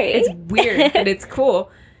 All right. It's weird, but it's cool.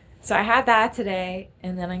 So I had that today,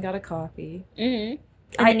 and then I got a coffee. Mm-hmm.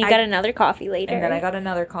 And then you got another coffee later. And then I got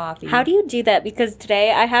another coffee. How do you do that? Because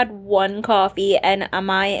today I had one coffee and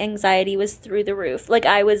my anxiety was through the roof. Like,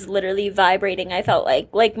 I was literally vibrating, I felt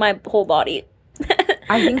like my whole body.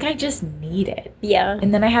 I think I just need it. Yeah.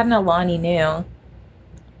 And then I had an Alani Nu.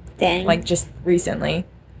 Dang. Like, just recently.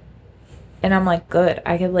 And I'm like, good.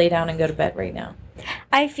 I could lay down and go to bed right now.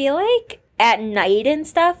 I feel like at night and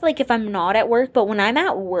stuff, like, if I'm not at work, but when I'm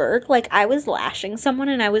at work, like, I was lashing someone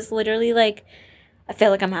and I was literally like... I feel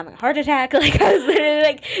like I'm having a heart attack. Like, I was literally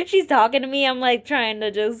like, she's talking to me. I'm like trying to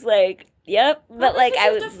just like, yep. But like,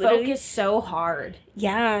 I was focus so hard.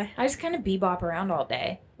 Yeah. I just kind of bebop around all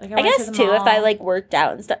day. Like, I guess too, if I like worked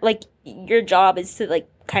out and stuff, like your job is to like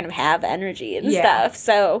kind of have energy and stuff.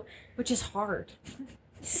 So, which is hard.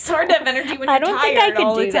 It's hard to have energy when you're tired. I don't think I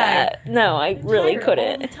could do that. No, I really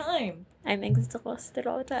couldn't. All the time. I'm exhausted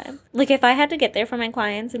all the time. Like, if I had to get there for my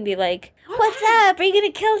clients and be like, what's up? Are you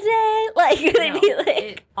going to kill today? Like, they'd be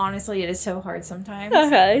like... Honestly, it is so hard sometimes.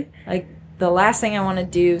 Okay. Like, the last thing I want to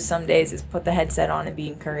do some days is put the headset on and be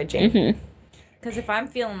encouraging. Mm-hmm. Because if I'm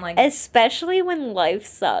feeling like... Especially when life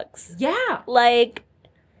sucks. Yeah. Like,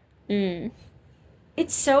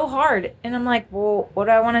 It's so hard. And I'm like, well, what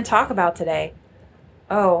do I want to talk about today?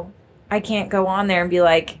 Oh, I can't go on there and be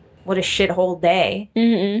like, what a shithole day.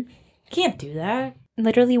 Mm-hmm. Can't do that.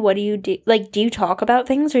 Literally, what do you do? Like, do you talk about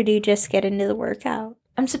things or do you just get into the workout?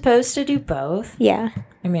 I'm supposed to do both. Yeah.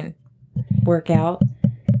 I mean, workout.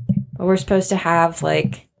 But we're supposed to have,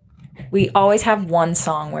 like, we always have one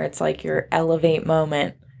song where it's, like, your elevate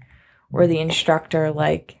moment where the instructor,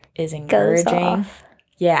 like, is encouraging. Goes off.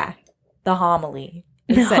 Yeah. The homily.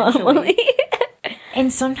 Homily.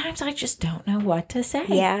 And sometimes I just don't know what to say.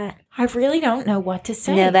 Yeah. I really don't know what to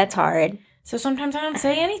say. No, that's hard. So sometimes I don't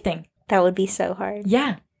say anything. That would be so hard.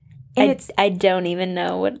 Yeah. And I don't even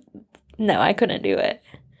know what... No, I couldn't do it.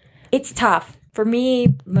 It's tough. For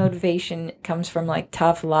me, motivation comes from, like,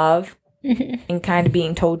 tough love and kind of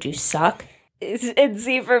being told you suck. And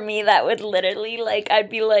see, for me, that would literally, like, I'd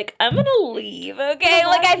be like, I'm gonna leave, okay?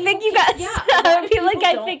 Like, I think you got... I'd be like,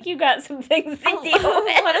 I think you got some things to deal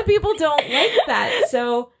with. A lot of people don't like that.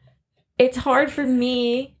 So it's hard for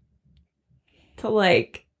me to,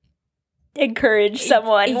 like... encourage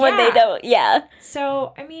someone when they don't. Yeah.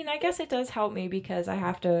 So, I mean, I guess it does help me because I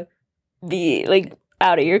have to be like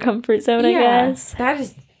out of your comfort zone, I guess. That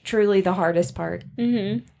is truly the hardest part.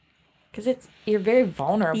 Mm-hmm. Because you're very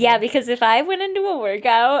vulnerable. Yeah, because if I went into a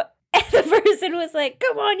workout and the person was like,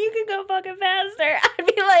 come on, you can go fucking faster, I'd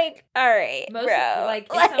be like, all right, bro. Like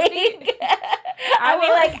I'd be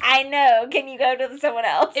like, I know. Can you go to someone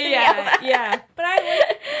else? Yeah. But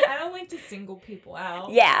I don't like to single people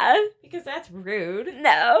out. Yeah. Because that's rude.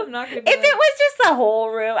 No. I'm not gonna if it was just the whole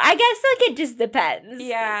room, I guess, like, it just depends.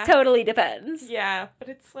 Yeah. Totally depends. Yeah. But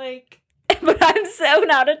it's like... But I'm so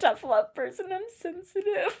not a tough love person. I'm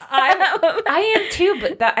sensitive. I am too,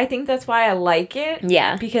 but I think that's why I like it.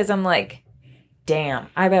 Yeah. Because I'm like, damn,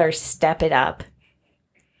 I better step it up.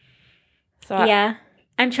 So yeah.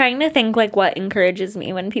 I'm trying to think, like, what encourages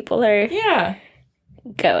me when people are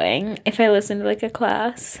going if I listen to like a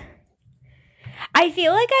class. I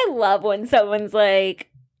feel like I love when someone's like,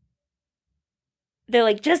 they're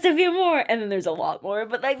like, just a few more, and then there's a lot more,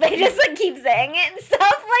 but like they just like keep saying it and stuff.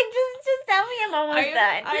 Like just tell me I'm almost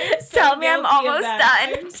done. Tell me I'm almost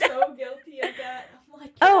done. I'm so guilty of that.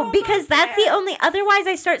 I'm like, because that's the only. Otherwise,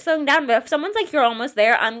 I start slowing down. But if someone's like, you're almost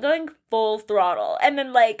there, I'm going full throttle, and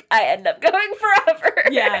then like I end up going forever.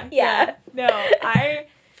 Yeah. No, I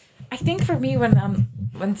think for me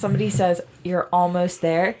when somebody says you're almost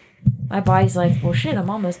there, my body's like, well, shit, I'm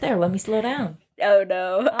almost there. Let me slow down. Oh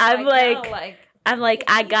no, I'm like,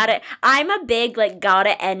 I got it. I'm a big, like,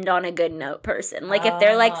 gotta end on a good note person. Like, if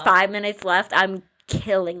they're, like, 5 minutes left, I'm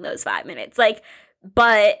killing those 5 minutes. Like,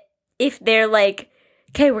 but if they're, like,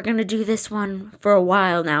 okay, we're gonna do this one for a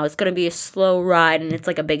while now. It's gonna be a slow ride, and it's,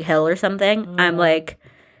 like, a big hill or something. I'm like,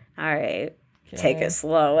 all right, take it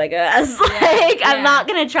slow, I guess. I'm not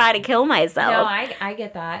gonna try to kill myself. No, I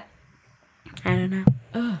get that. I don't know.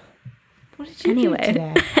 Ugh. What did you do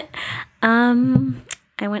today?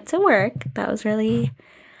 I went to work. That was really,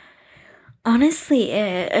 honestly,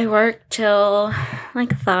 it. I worked till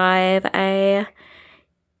like 5. I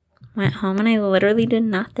went home and I literally did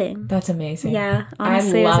nothing. That's amazing. Yeah,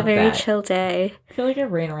 honestly, it was a very chill day. I feel like I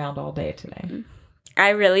ran around all day today. I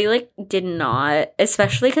really, like, did not,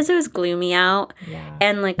 especially because it was gloomy out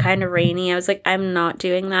and, like, kind of rainy. I was like, I'm not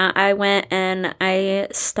doing that. I went and I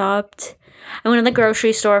went to the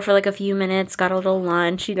grocery store for, like, a few minutes, got a little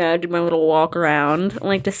lunch, did my little walk around,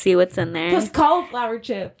 like, to see what's in there. Those cauliflower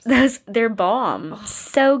chips. They're bomb. Oh.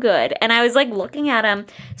 So good. And I was, like, looking at them.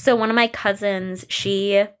 So one of my cousins,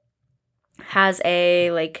 she has a,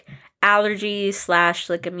 like, allergy /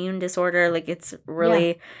 like, immune disorder. Like, it's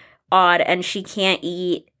really odd. And she can't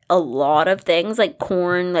eat a lot of things, like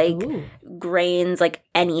corn, like grains, like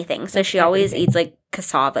anything. So she always eats, like,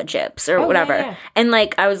 cassava chips or whatever. Yeah. And,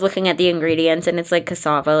 like, I was looking at the ingredients and it's, like,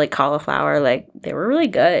 cassava, like, cauliflower. Like, they were really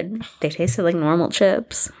good. They tasted like normal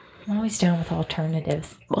chips. I'm always down with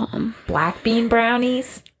alternatives. Black bean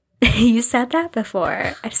brownies. You said that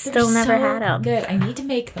before. I still never had them. Good. I need to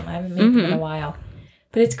make them. I haven't made them in a while.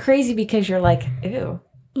 But it's crazy because you're like, ew.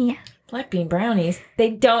 Yeah. Black bean brownies.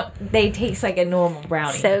 They taste like a normal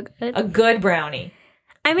brownie. So good. A good brownie.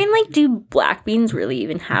 I mean, like, do black beans really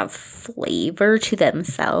even have flavor to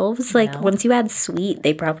themselves? Like, once you add sweet,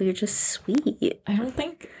 they probably are just sweet. I don't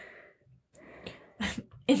think...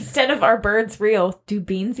 Instead of our birds real, do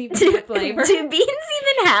beans even have flavor? Do beans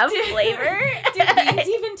even have flavor? Do beans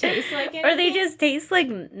even taste like anything? Or they just taste like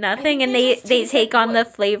nothing and they take on the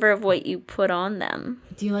flavor of what you put on them.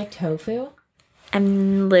 Do you like tofu? I've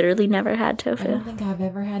literally never had tofu. I don't think I've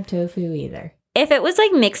ever had tofu either. If it was,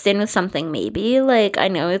 like, mixed in with something, maybe. Like, I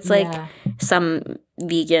know it's, like, some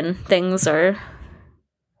vegan things or...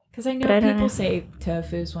 Because I know people say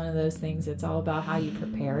tofu is one of those things. It's all about how you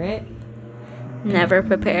prepare it. Never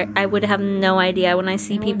prepare. I would have no idea when I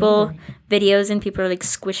see videos and people are, like,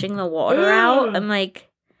 squishing the water out. I'm like,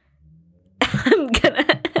 I'm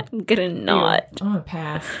gonna not. I'm gonna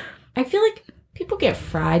pass. I feel like people get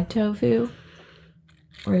fried tofu.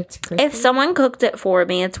 Or it's crispy. If someone cooked it for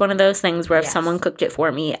me, it's one of those things where if someone cooked it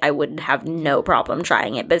for me, I would have no problem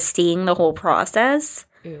trying it. But seeing the whole process,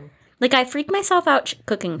 like, I freak myself out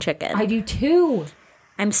cooking chicken. I do too.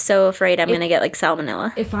 I'm so afraid I'm going to get, like,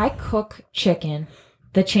 salmonella. If I cook chicken,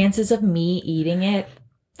 the chances of me eating it,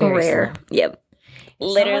 very rare. Slim. Yep.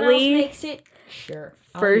 Literally. Someone else makes it, sure.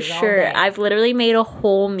 For sure. I've literally made a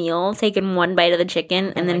whole meal, taken one bite of the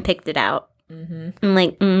chicken, and then picked it out. Mm-hmm. I'm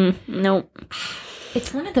like, nope.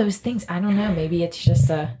 It's one of those things. I don't know. Maybe it's just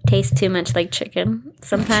tastes too much like chicken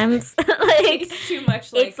sometimes. Like, tastes too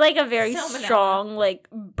much. Like, it's like a very strong, like,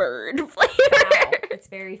 bird flavor. Foul. It's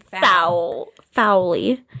very foul.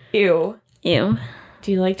 Foully. Ew. Do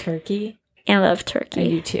you like turkey? I love turkey. I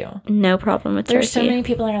do too. No problem with turkey. There's so many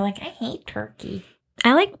people that are like, I hate turkey.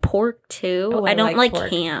 I like pork too. I don't like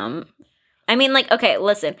ham. I mean, like, okay,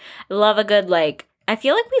 listen. I love a good, like. I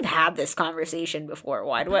feel like we've had this conversation before.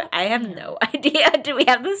 Why do I have no idea. Do we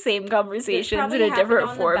have the same conversations in a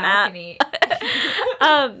different format?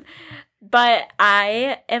 But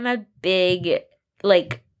I am a big,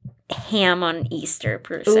 like, ham on Easter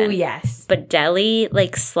person. Oh, yes. But deli,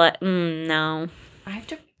 like, no. I have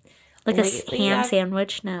to... Like a ham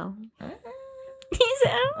sandwich, no. He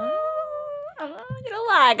said, I'm not gonna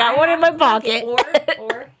lie, I got one in my pocket.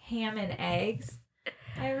 Or ham and eggs.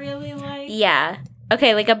 I really like. Yeah.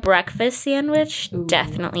 Okay, like a breakfast sandwich,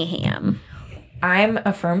 definitely ham. I'm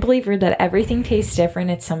a firm believer that everything tastes different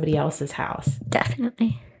at somebody else's house.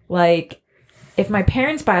 Definitely. Like, if my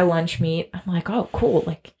parents buy lunch meat, I'm like, oh, cool.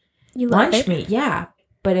 Like, you lunch meat, yeah.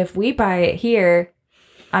 But if we buy it here,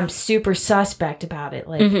 I'm super suspect about it.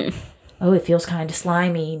 Like, oh, it feels kind of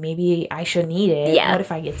slimy. Maybe I shouldn't eat it. Yeah. What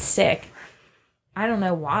if I get sick? I don't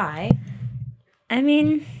know why. I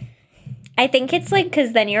mean, I think it's like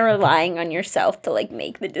because then you're relying on yourself to like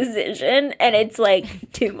make the decision, and it's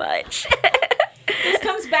like too much. This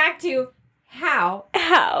comes back to how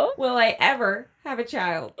will I ever have a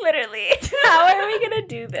child? Literally, how are we gonna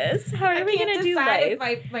do this? How are we gonna do life?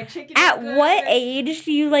 If my chicken. At what age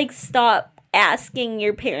do you like stop asking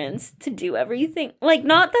your parents to do everything? Like,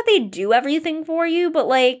 not that they do everything for you, but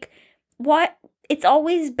like, what? It's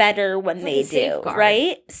always better when it's they do, safeguard.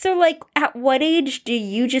 Right? So, like, at what age do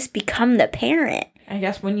you just become the parent? I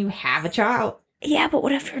guess when you have a child. Yeah, but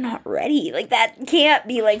what if you're not ready? Like, that can't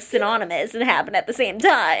be, like, synonymous and happen at the same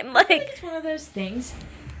time. Like, I think it's one of those things.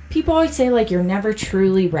 People always say, like, you're never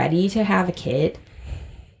truly ready to have a kid.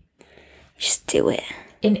 Just do it.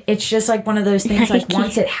 And it's just, like, one of those things, like,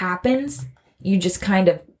 once it happens, you just kind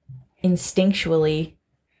of instinctually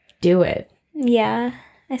do it. Yeah,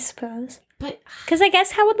 I suppose. But because I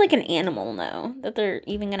guess how would like an animal know that they're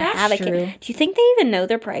even gonna have a kid? Do you think they even know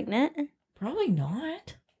they're pregnant? Probably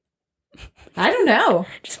not. I don't know.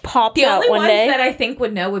 Just pops out one day. The only ones that I think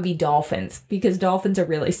would know would be dolphins, because dolphins are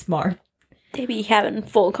really smart. They be having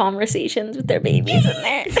full conversations with their babies in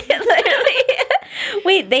there. Literally.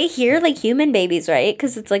 Wait, they hear like human babies, right?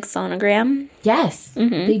 Because it's like sonogram. Yes,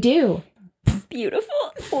 they do.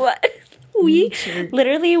 Beautiful. What?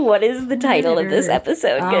 Literally, what is the title of this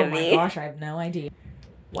episode gonna be? Oh my gosh, I have no idea.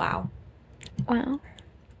 Wow. I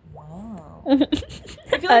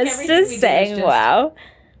feel like us just saying just, wow.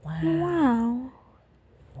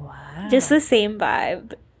 Just the same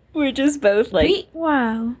vibe. We're just both like,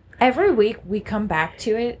 wow. Every week we come back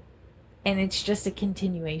to it, and it's just a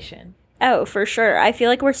continuation. Oh, for sure. I feel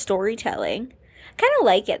like we're storytelling. Kind of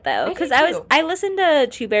like it though, because I listened to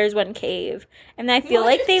Two Bears One Cave, and I feel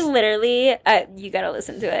like they literally you gotta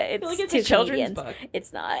listen to it. It's, it's a children's book.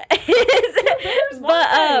 It's not. But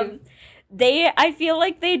I feel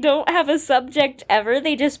like they don't have a subject ever.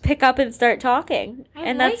 They just pick up and start talking,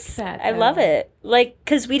 I love it. Like,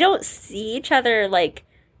 because we don't see each other like.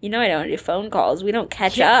 I don't do phone calls. We don't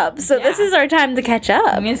catch up. So this is our time to catch up.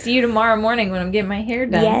 I'm going to see you tomorrow morning when I'm getting my hair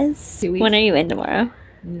done. Yes. When are you in tomorrow?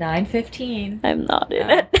 9:15. I'm not in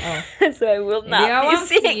it. So I will not be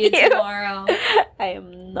seeing you tomorrow. I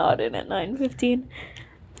am not in at 9:15.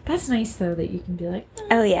 That's nice, though, that you can be like...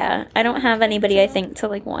 Oh, yeah. I don't have anybody, I think, till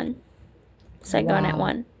like 1. So I go in at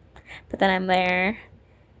 1. But then I'm there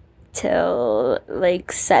till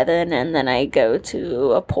like 7, and then I go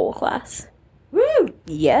to a pole class. Woo!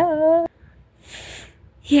 Yeah.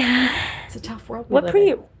 Yeah. It's a tough world.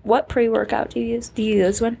 What pre-workout do you use? Do you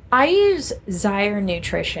use one? I use Zyre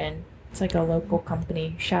Nutrition. It's like a local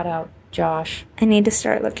company. Shout out Josh. I need to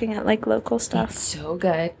start looking at like local stuff. It's so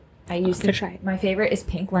good. I used to try it. My favorite is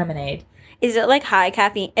pink lemonade. Is it like high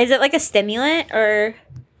caffeine? Is it like a stimulant or?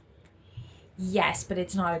 Yes, but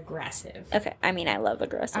it's not aggressive. Okay, I mean I love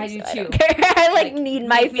aggressive. I do too. I don't care. I need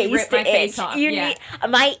my face to itch. Off.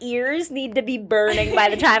 My ears need to be burning by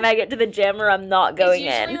the time I get to the gym, or I'm not going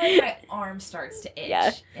in. Like my arm starts to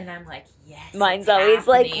itch, and I'm like, yes. Mine's always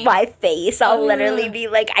like my face. I'll literally be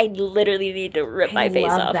like, I literally need to rip my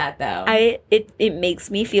face off. I love that though. It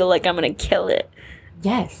makes me feel like I'm gonna kill it.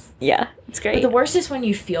 Yes. Yeah, it's great. But the worst is when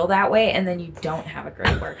you feel that way and then you don't have a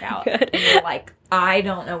great workout. And you're like, I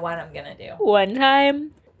don't know what I'm going to do. One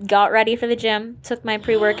time, got ready for the gym, took my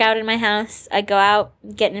pre-workout in my house. I go out,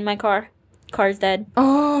 getting in my car. Car's dead.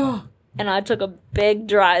 Oh. And I took a big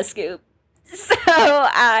dry scoop. So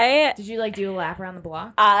Did you like do a lap around the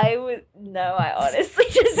block? I honestly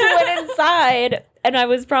just went inside. And I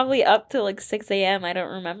was probably up till like 6 a.m. I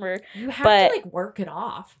don't remember. You have to like work it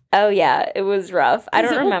off. Oh yeah, it was rough. I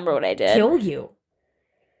don't remember what I did. Kill you.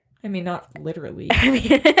 I mean, not literally. I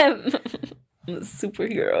mean, I'm a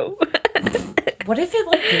superhero. What if it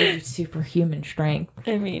like gave you superhuman strength?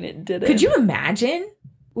 I mean, it didn't. Could you imagine?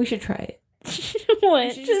 We should try it.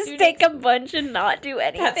 What? Just take a bunch and not do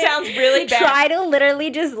anything. That sounds really bad. Try to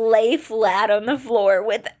literally just lay flat on the floor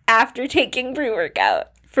after taking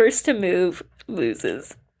pre-workout. First to move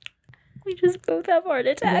loses. We just both have heart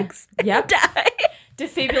attacks. Yep. Die.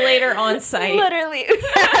 Defibrillator on site. Literally.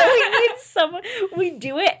 We need someone. We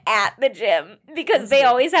do it at the gym because they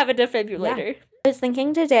always have a defibrillator. Yeah. I was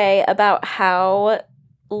thinking today about how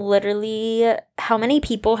many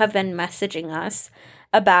people have been messaging us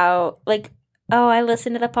about like, oh, I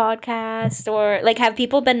listened to the podcast, or like have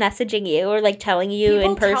people been messaging you or like telling you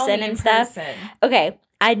in person and stuff? Okay.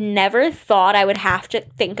 I never thought I would have to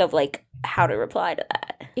think of like how to reply to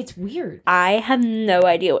that. It's weird. I have no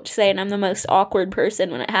idea what to say, and I'm the most awkward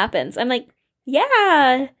person when it happens. I'm like,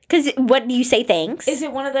 Yeah. Because what do you say, thanks? Is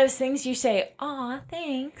it one of those things you say, aw,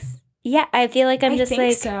 thanks? Yeah, I feel like I'm just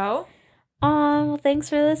like, so. Oh, well, thanks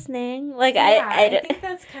for listening. Like I think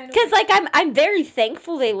that's kind of because like I'm very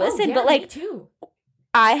thankful they listen, but like me too.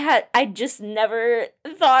 I just never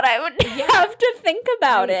thought I would have to think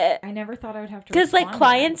about it. I never thought I would have to, because like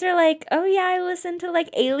clients are like, oh yeah, I listened to like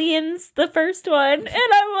Aliens, the first one, and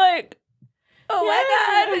I'm like, oh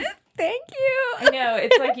my god, thank you. I know,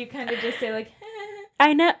 it's like you kind of just say like,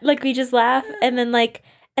 I know, like we just laugh, and then like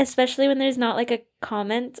especially when there's not like a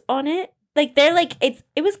comment on it. Like, they're like, it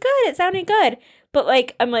was good. It sounded good. But,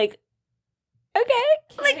 like, I'm like,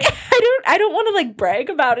 okay. Like, I don't want to, like, brag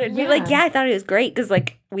about it and be like, yeah, I thought it was great. Because,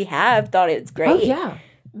 like, we have thought it was great. Oh, yeah.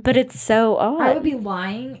 But it's so odd. I would be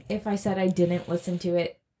lying if I said I didn't listen to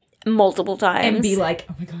it multiple times. And be like,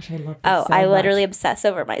 oh, my gosh, I love this so I much. literally obsess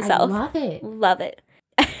over myself. I love it. Love it.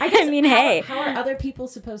 I mean, hey. How are other people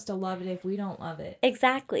supposed to love it if we don't love it?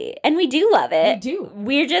 Exactly. And we do love it. We do.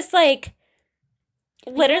 We're just, like...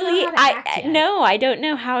 Literally, I don't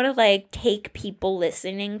know how to, like, take people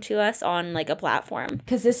listening to us on, like, a platform.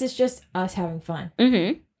 Because this is just us having fun.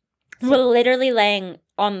 Mm-hmm. We're literally laying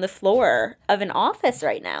on the floor of an office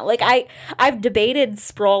right now. Like, I've debated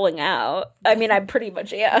sprawling out. I mean, I pretty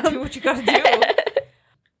much am. Do what you gotta do.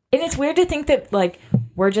 And it's weird to think that, like,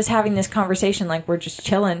 we're just having this conversation, like, we're just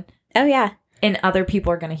chilling. Oh, yeah. And other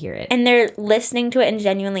people are going to hear it. And they're listening to it and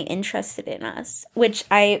genuinely interested in us. So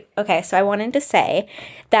I wanted to say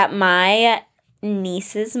that my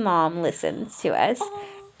niece's mom listens to us. Aww.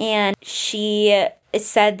 And she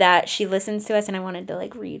said that she listens to us, and I wanted to,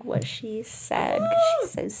 like, read what she said. 'Cause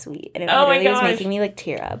she's so sweet. And it literally was making me, like,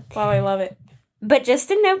 tear up. Wow, I love it. But just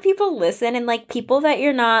to know people listen, and, like, people that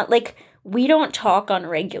you're not, like, we don't talk on a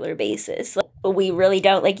regular basis. Like, we really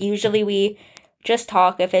don't. Like, usually we just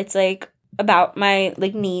talk if it's, like, about my,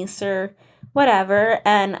 like, niece or whatever.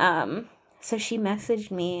 And so she messaged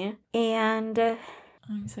me, and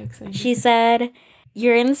I'm so excited. She said,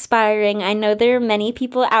 "You're inspiring. I know there are many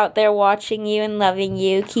people out there watching you and loving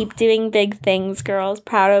you. Keep doing big things, girls.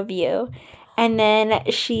 Proud of you." And then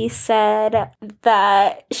she said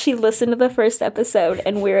that she listened to the first episode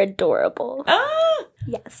and we're adorable. Ah!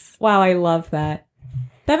 Yes. Wow, I love that.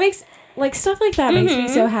 That makes, like, stuff like that makes me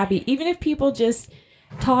so happy. Even if people just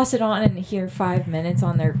toss it on and hear 5 minutes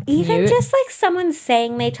on their commute. Even just, like, someone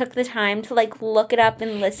saying they took the time to, like, look it up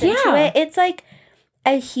and listen to it. It's, like,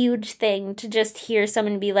 a huge thing to just hear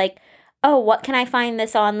someone be like, oh, what can I find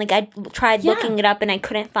this on? Like, I tried looking it up and I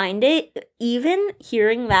couldn't find it. Even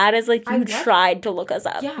hearing that is, like, you tried to look us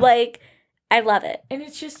up. Yeah. Like, I love it. And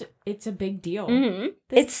it's a big deal. Mm-hmm.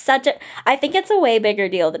 I think it's a way bigger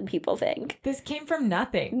deal than people think. This came from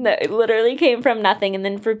nothing. No, it literally came from nothing. And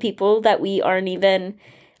then for people that we aren't even,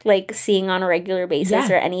 like, seeing on a regular basis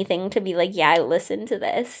or anything to be like, yeah, I listened to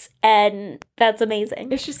this. And that's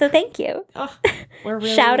amazing. It's just, so thank you. Oh, we're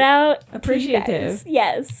really shout out appreciative.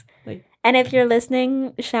 Yes. Like, and if you're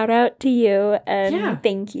listening, shout out to you and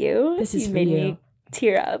thank you. This is you for made you. Me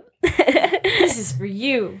tear up. This is for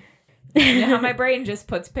you. You know how my brain just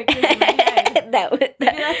puts pictures in my head. Maybe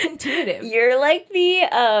that's intuitive. You're like the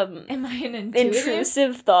am I an intuitive?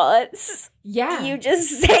 Intrusive thoughts. Yeah. You just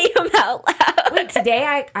say them out loud. Wait,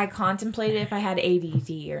 today I contemplated if I had ADD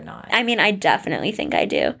or not. I mean, I definitely think I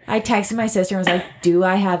do. I texted my sister and was like, do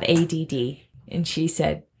I have ADD? And she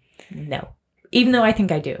said, no. Even though I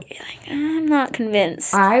think I do. You're like, I'm not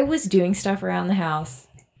convinced. I was doing stuff around the house.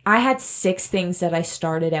 I had 6 things that I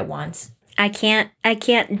started at once. I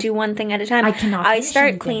can't do one thing at a time. I cannot. I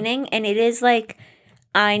start cleaning and it is like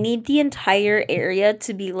I need the entire area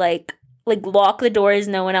to be like lock the doors,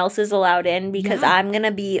 no one else is allowed in because I'm going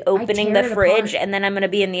to be opening the fridge and then I'm going to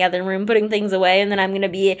be in the other room putting things away and then I'm going to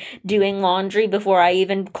be doing laundry before I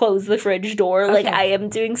even close the fridge door. Okay. Like I am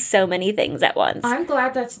doing so many things at once. I'm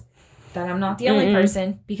glad that I'm not the only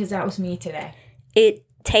person because that was me today. It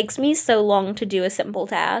takes me so long to do a simple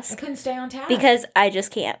task. I couldn't stay on task. Because I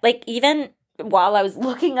just can't. Like, even while I was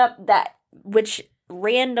looking up which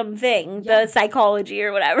random thing, the psychology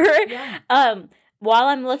or whatever, while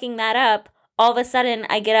I'm looking that up, all of a sudden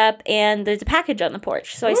I get up and there's a package on the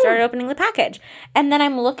porch. So I started opening the package. And then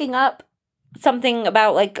I'm looking up something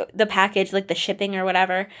about, like, the package, like the shipping or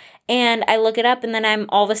whatever. And I look it up and then I'm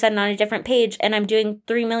all of a sudden on a different page and I'm doing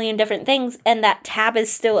 3 million different things and that tab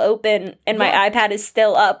is still open and my iPad is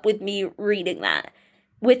still up with me reading that.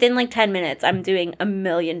 Within, like, 10 minutes, I'm doing a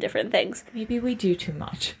million different things. Maybe we do too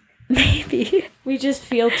much. Maybe. We just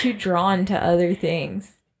feel too drawn to other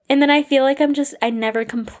things. And then I feel like I never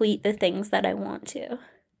complete the things that I want to.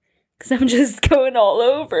 Because I'm just going all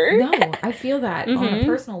over. No, I feel that on a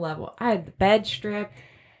personal level. I had the bed stripped.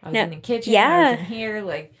 I was in the kitchen. I was in here.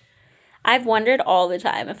 Like, I've wondered all the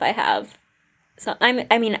time if I have some.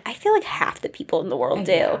 I mean, I feel like half the people in the world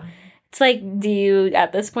do. Yeah. It's like, do you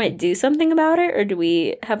at this point do something about it, or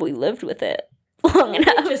have we lived with it long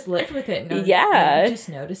enough? We just lived with it. Yeah. Just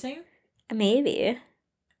noticing. Maybe.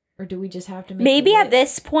 Or do we just have to make maybe at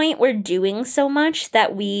this point we're doing so much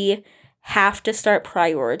that we have to start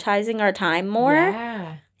prioritizing our time more.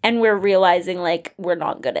 Yeah. And we're realizing, like, we're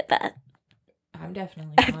not good at that. I'm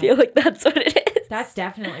definitely not. I feel like that's what it is. That's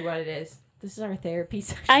definitely what it is. This is our therapy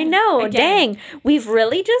session. I know. Again. Dang. We've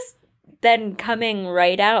really just been coming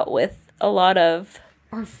right out with a lot of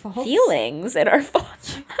our faults. Feelings and our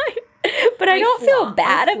faults. But I don't feel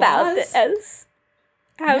bad about this.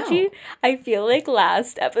 I feel like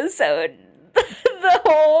last episode, the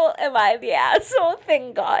whole "am I the asshole"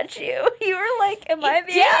 thing got you. You were like, "Am I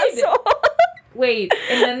the asshole?" Wait,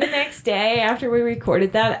 and then the next day after we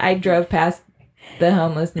recorded that, I drove past the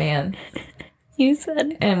homeless man. You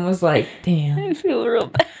said. And was like, damn. I feel real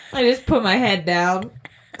bad. I just put my head down.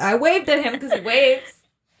 I waved at him because he waves.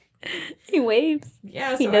 He waves.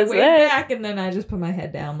 Yeah, so I waved back, and then I just put my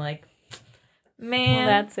head down like, man. Well,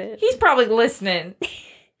 that's it. He's probably listening.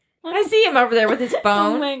 I see him over there with his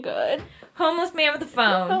phone. Oh my god. Homeless man with a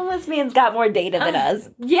phone. Homeless man's got more data than us.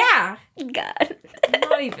 Yeah. God.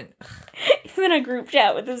 Not even. He's in a group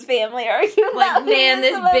chat with his family arguing about man,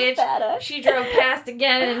 this bitch, data. She drove past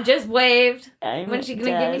again and just waved. When's she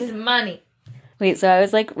gonna give me some money? Wait, so I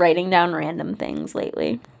was like writing down random things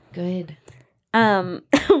lately. Good. Oh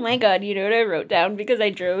my god, you know what I wrote down? Because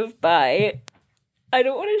I drove by... I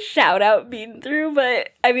don't want to shout out Bean Through,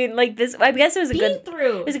 but I mean, like this. I guess it was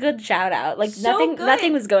it was a good shout out. Like so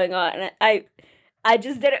nothing was going on. I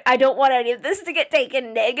just didn't. I don't want any of this to get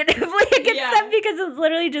taken negatively against them because it's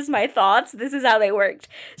literally just my thoughts. This is how they worked.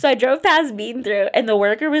 So I drove past Bean Through, and the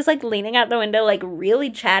worker was like leaning out the window, like really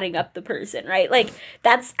chatting up the person. Right, like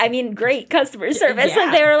that's. I mean, great customer service. Yeah.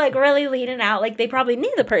 Like they were like really leaning out, like they probably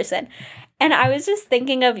knew the person. And I was just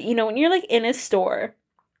thinking of, you know, when you're like in a store.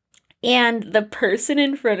 And the person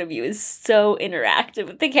in front of you is so interactive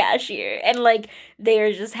with the cashier. And, like,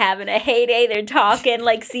 they're just having a heyday. They're talking.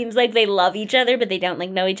 Like, seems like they love each other, but they don't, like,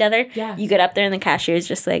 know each other. Yeah. You get up there and the cashier is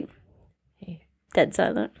just, like, hey, dead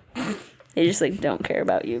silent. They just, like, don't care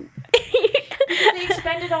about you. They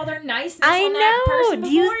expended all their niceness on that person before you.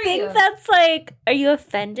 Do you think that's, like, are you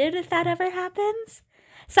offended if that ever happens?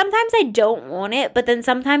 Sometimes I don't want it, but then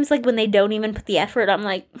sometimes, like, when they don't even put the effort, I'm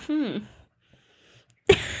like,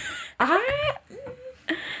 I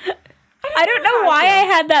don't know why I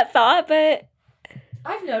had that thought, but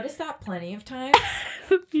I've noticed that plenty of times.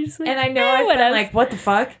 Like, and I know I've been like, what the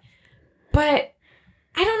fuck? But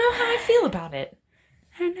I don't know how I feel about it.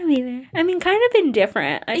 I don't know either. I mean, kind of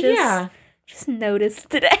indifferent. I just noticed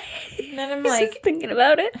today. And then I'm like just thinking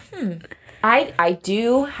about it. I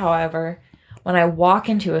do, however, when I walk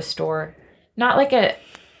into a store, not like a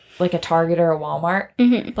Target or a Walmart,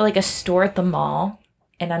 but like a store at the mall.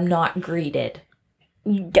 And I'm not greeted.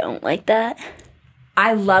 You don't like that?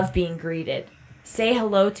 I love being greeted. Say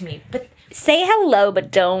hello to me. But say hello,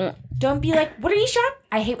 but don't be like, what are you shop?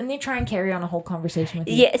 I hate when they try and carry on a whole conversation with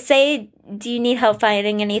you. Yeah, say, do you need help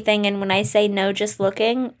finding anything? And when I say no, just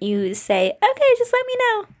looking, you say, okay, just let me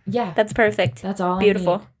know. Yeah. That's perfect. That's all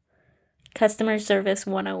Beautiful. I need. Customer service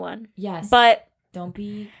 101. Yes. But don't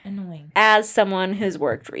be annoying. As someone who's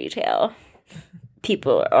worked retail...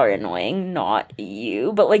 people are annoying, not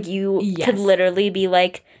you. But, like, you could literally be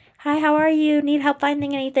like, hi, how are you? Need help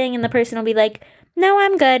finding anything? And the person will be like, no,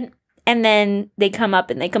 I'm good. And then they come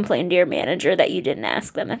up and they complain to your manager that you didn't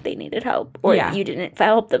ask them if they needed help. Or you didn't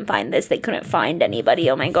help them find this. They couldn't find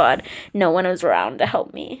anybody. Oh, my God. No one was around to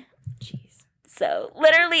help me. Jeez. So,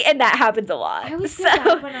 literally, and that happens a lot. I always feel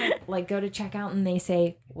bad when I, like, go to checkout and they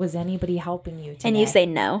say, was anybody helping you today? And you say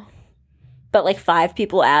no. But, like, 5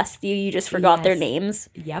 people asked you. You just forgot their names.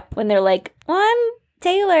 Yep. When they're like, well, I'm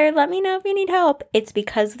Taylor. Let me know if you need help. It's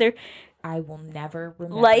because they're... I will never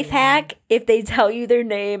remember. Life hack, if they tell you their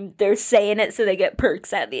name, they're saying it so they get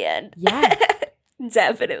perks at the end. Yeah.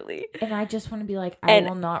 Definitely. And I just want to be like, I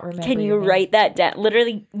will not remember. Can you write that down?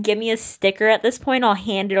 Literally, give me a sticker at this point. I'll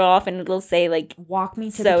hand it off and it'll say, like, walk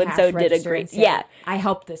me to the cash register did a great. Say, I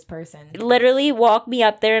helped this person. Literally, walk me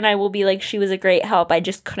up there and I will be like, she was a great help. I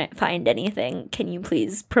just couldn't find anything. Can you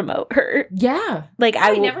please promote her? Yeah. Like,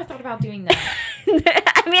 I never thought about doing that.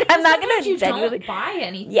 I mean, I'm not going to genuinely don't buy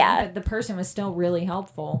anything. Yeah. But the person was still really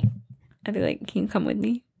helpful. I'd be like, can you come with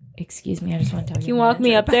me? Excuse me, I just want to tell you. Can you walk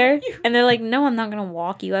me up there? And they're like, no, I'm not going to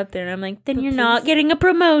walk you up there. And I'm like, then you're not getting a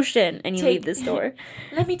promotion. And you leave the store.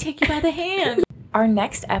 Let me take you by the hand. Our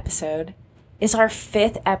next episode is our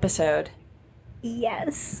 5th episode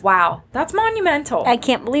Yes. Wow. That's monumental. I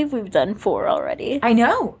can't believe we've done 4 already. I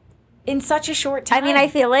know. In such a short time. I mean, I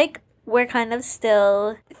feel like we're kind of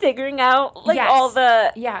still figuring out, like, all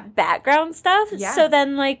the background stuff. Yeah. So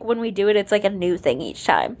then, like, when we do it, it's like a new thing each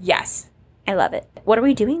time. Yes. I love it. What are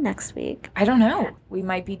we doing next week? I don't know. We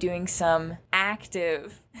might be doing some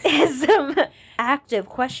active questioning.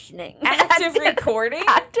 Active recording?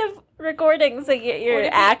 Active recording, so get your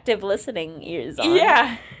active listening ears on.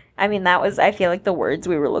 Yeah. I mean, that was, I feel like, the words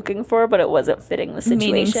we were looking for, but it wasn't fitting the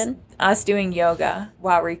situation. Meaning us doing yoga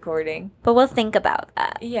while recording. But we'll think about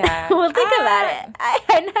that. Yeah. We'll think about it.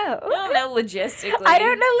 I know. I don't know logistically. I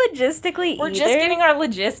don't know logistically We're just getting our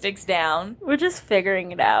logistics down. We're just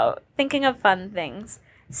figuring it out. Thinking of fun things.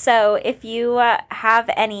 So if you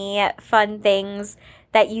have any fun things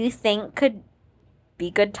that you think could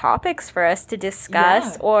be good topics for us to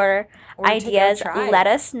discuss or ideas, let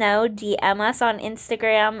us know. DM us on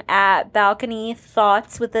Instagram at balcony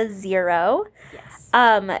thoughts with a 0. Yes.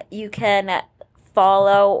 You can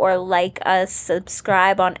follow or like us,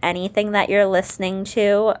 subscribe on anything that you're listening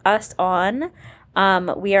to us on.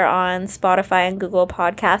 We are on Spotify and Google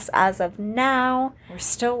Podcasts as of now. We're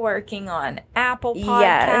still working on Apple Podcasts.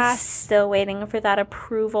 Yes, still waiting for that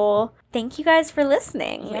approval. Thank you guys for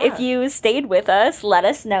listening. Yeah. If you stayed with us, let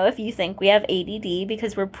us know if you think we have ADD,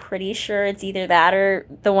 because we're pretty sure it's either that or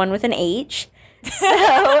the one with an H.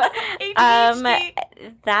 So,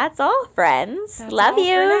 that's all, friends. Love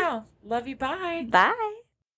you. For now. Love you. Bye. Bye.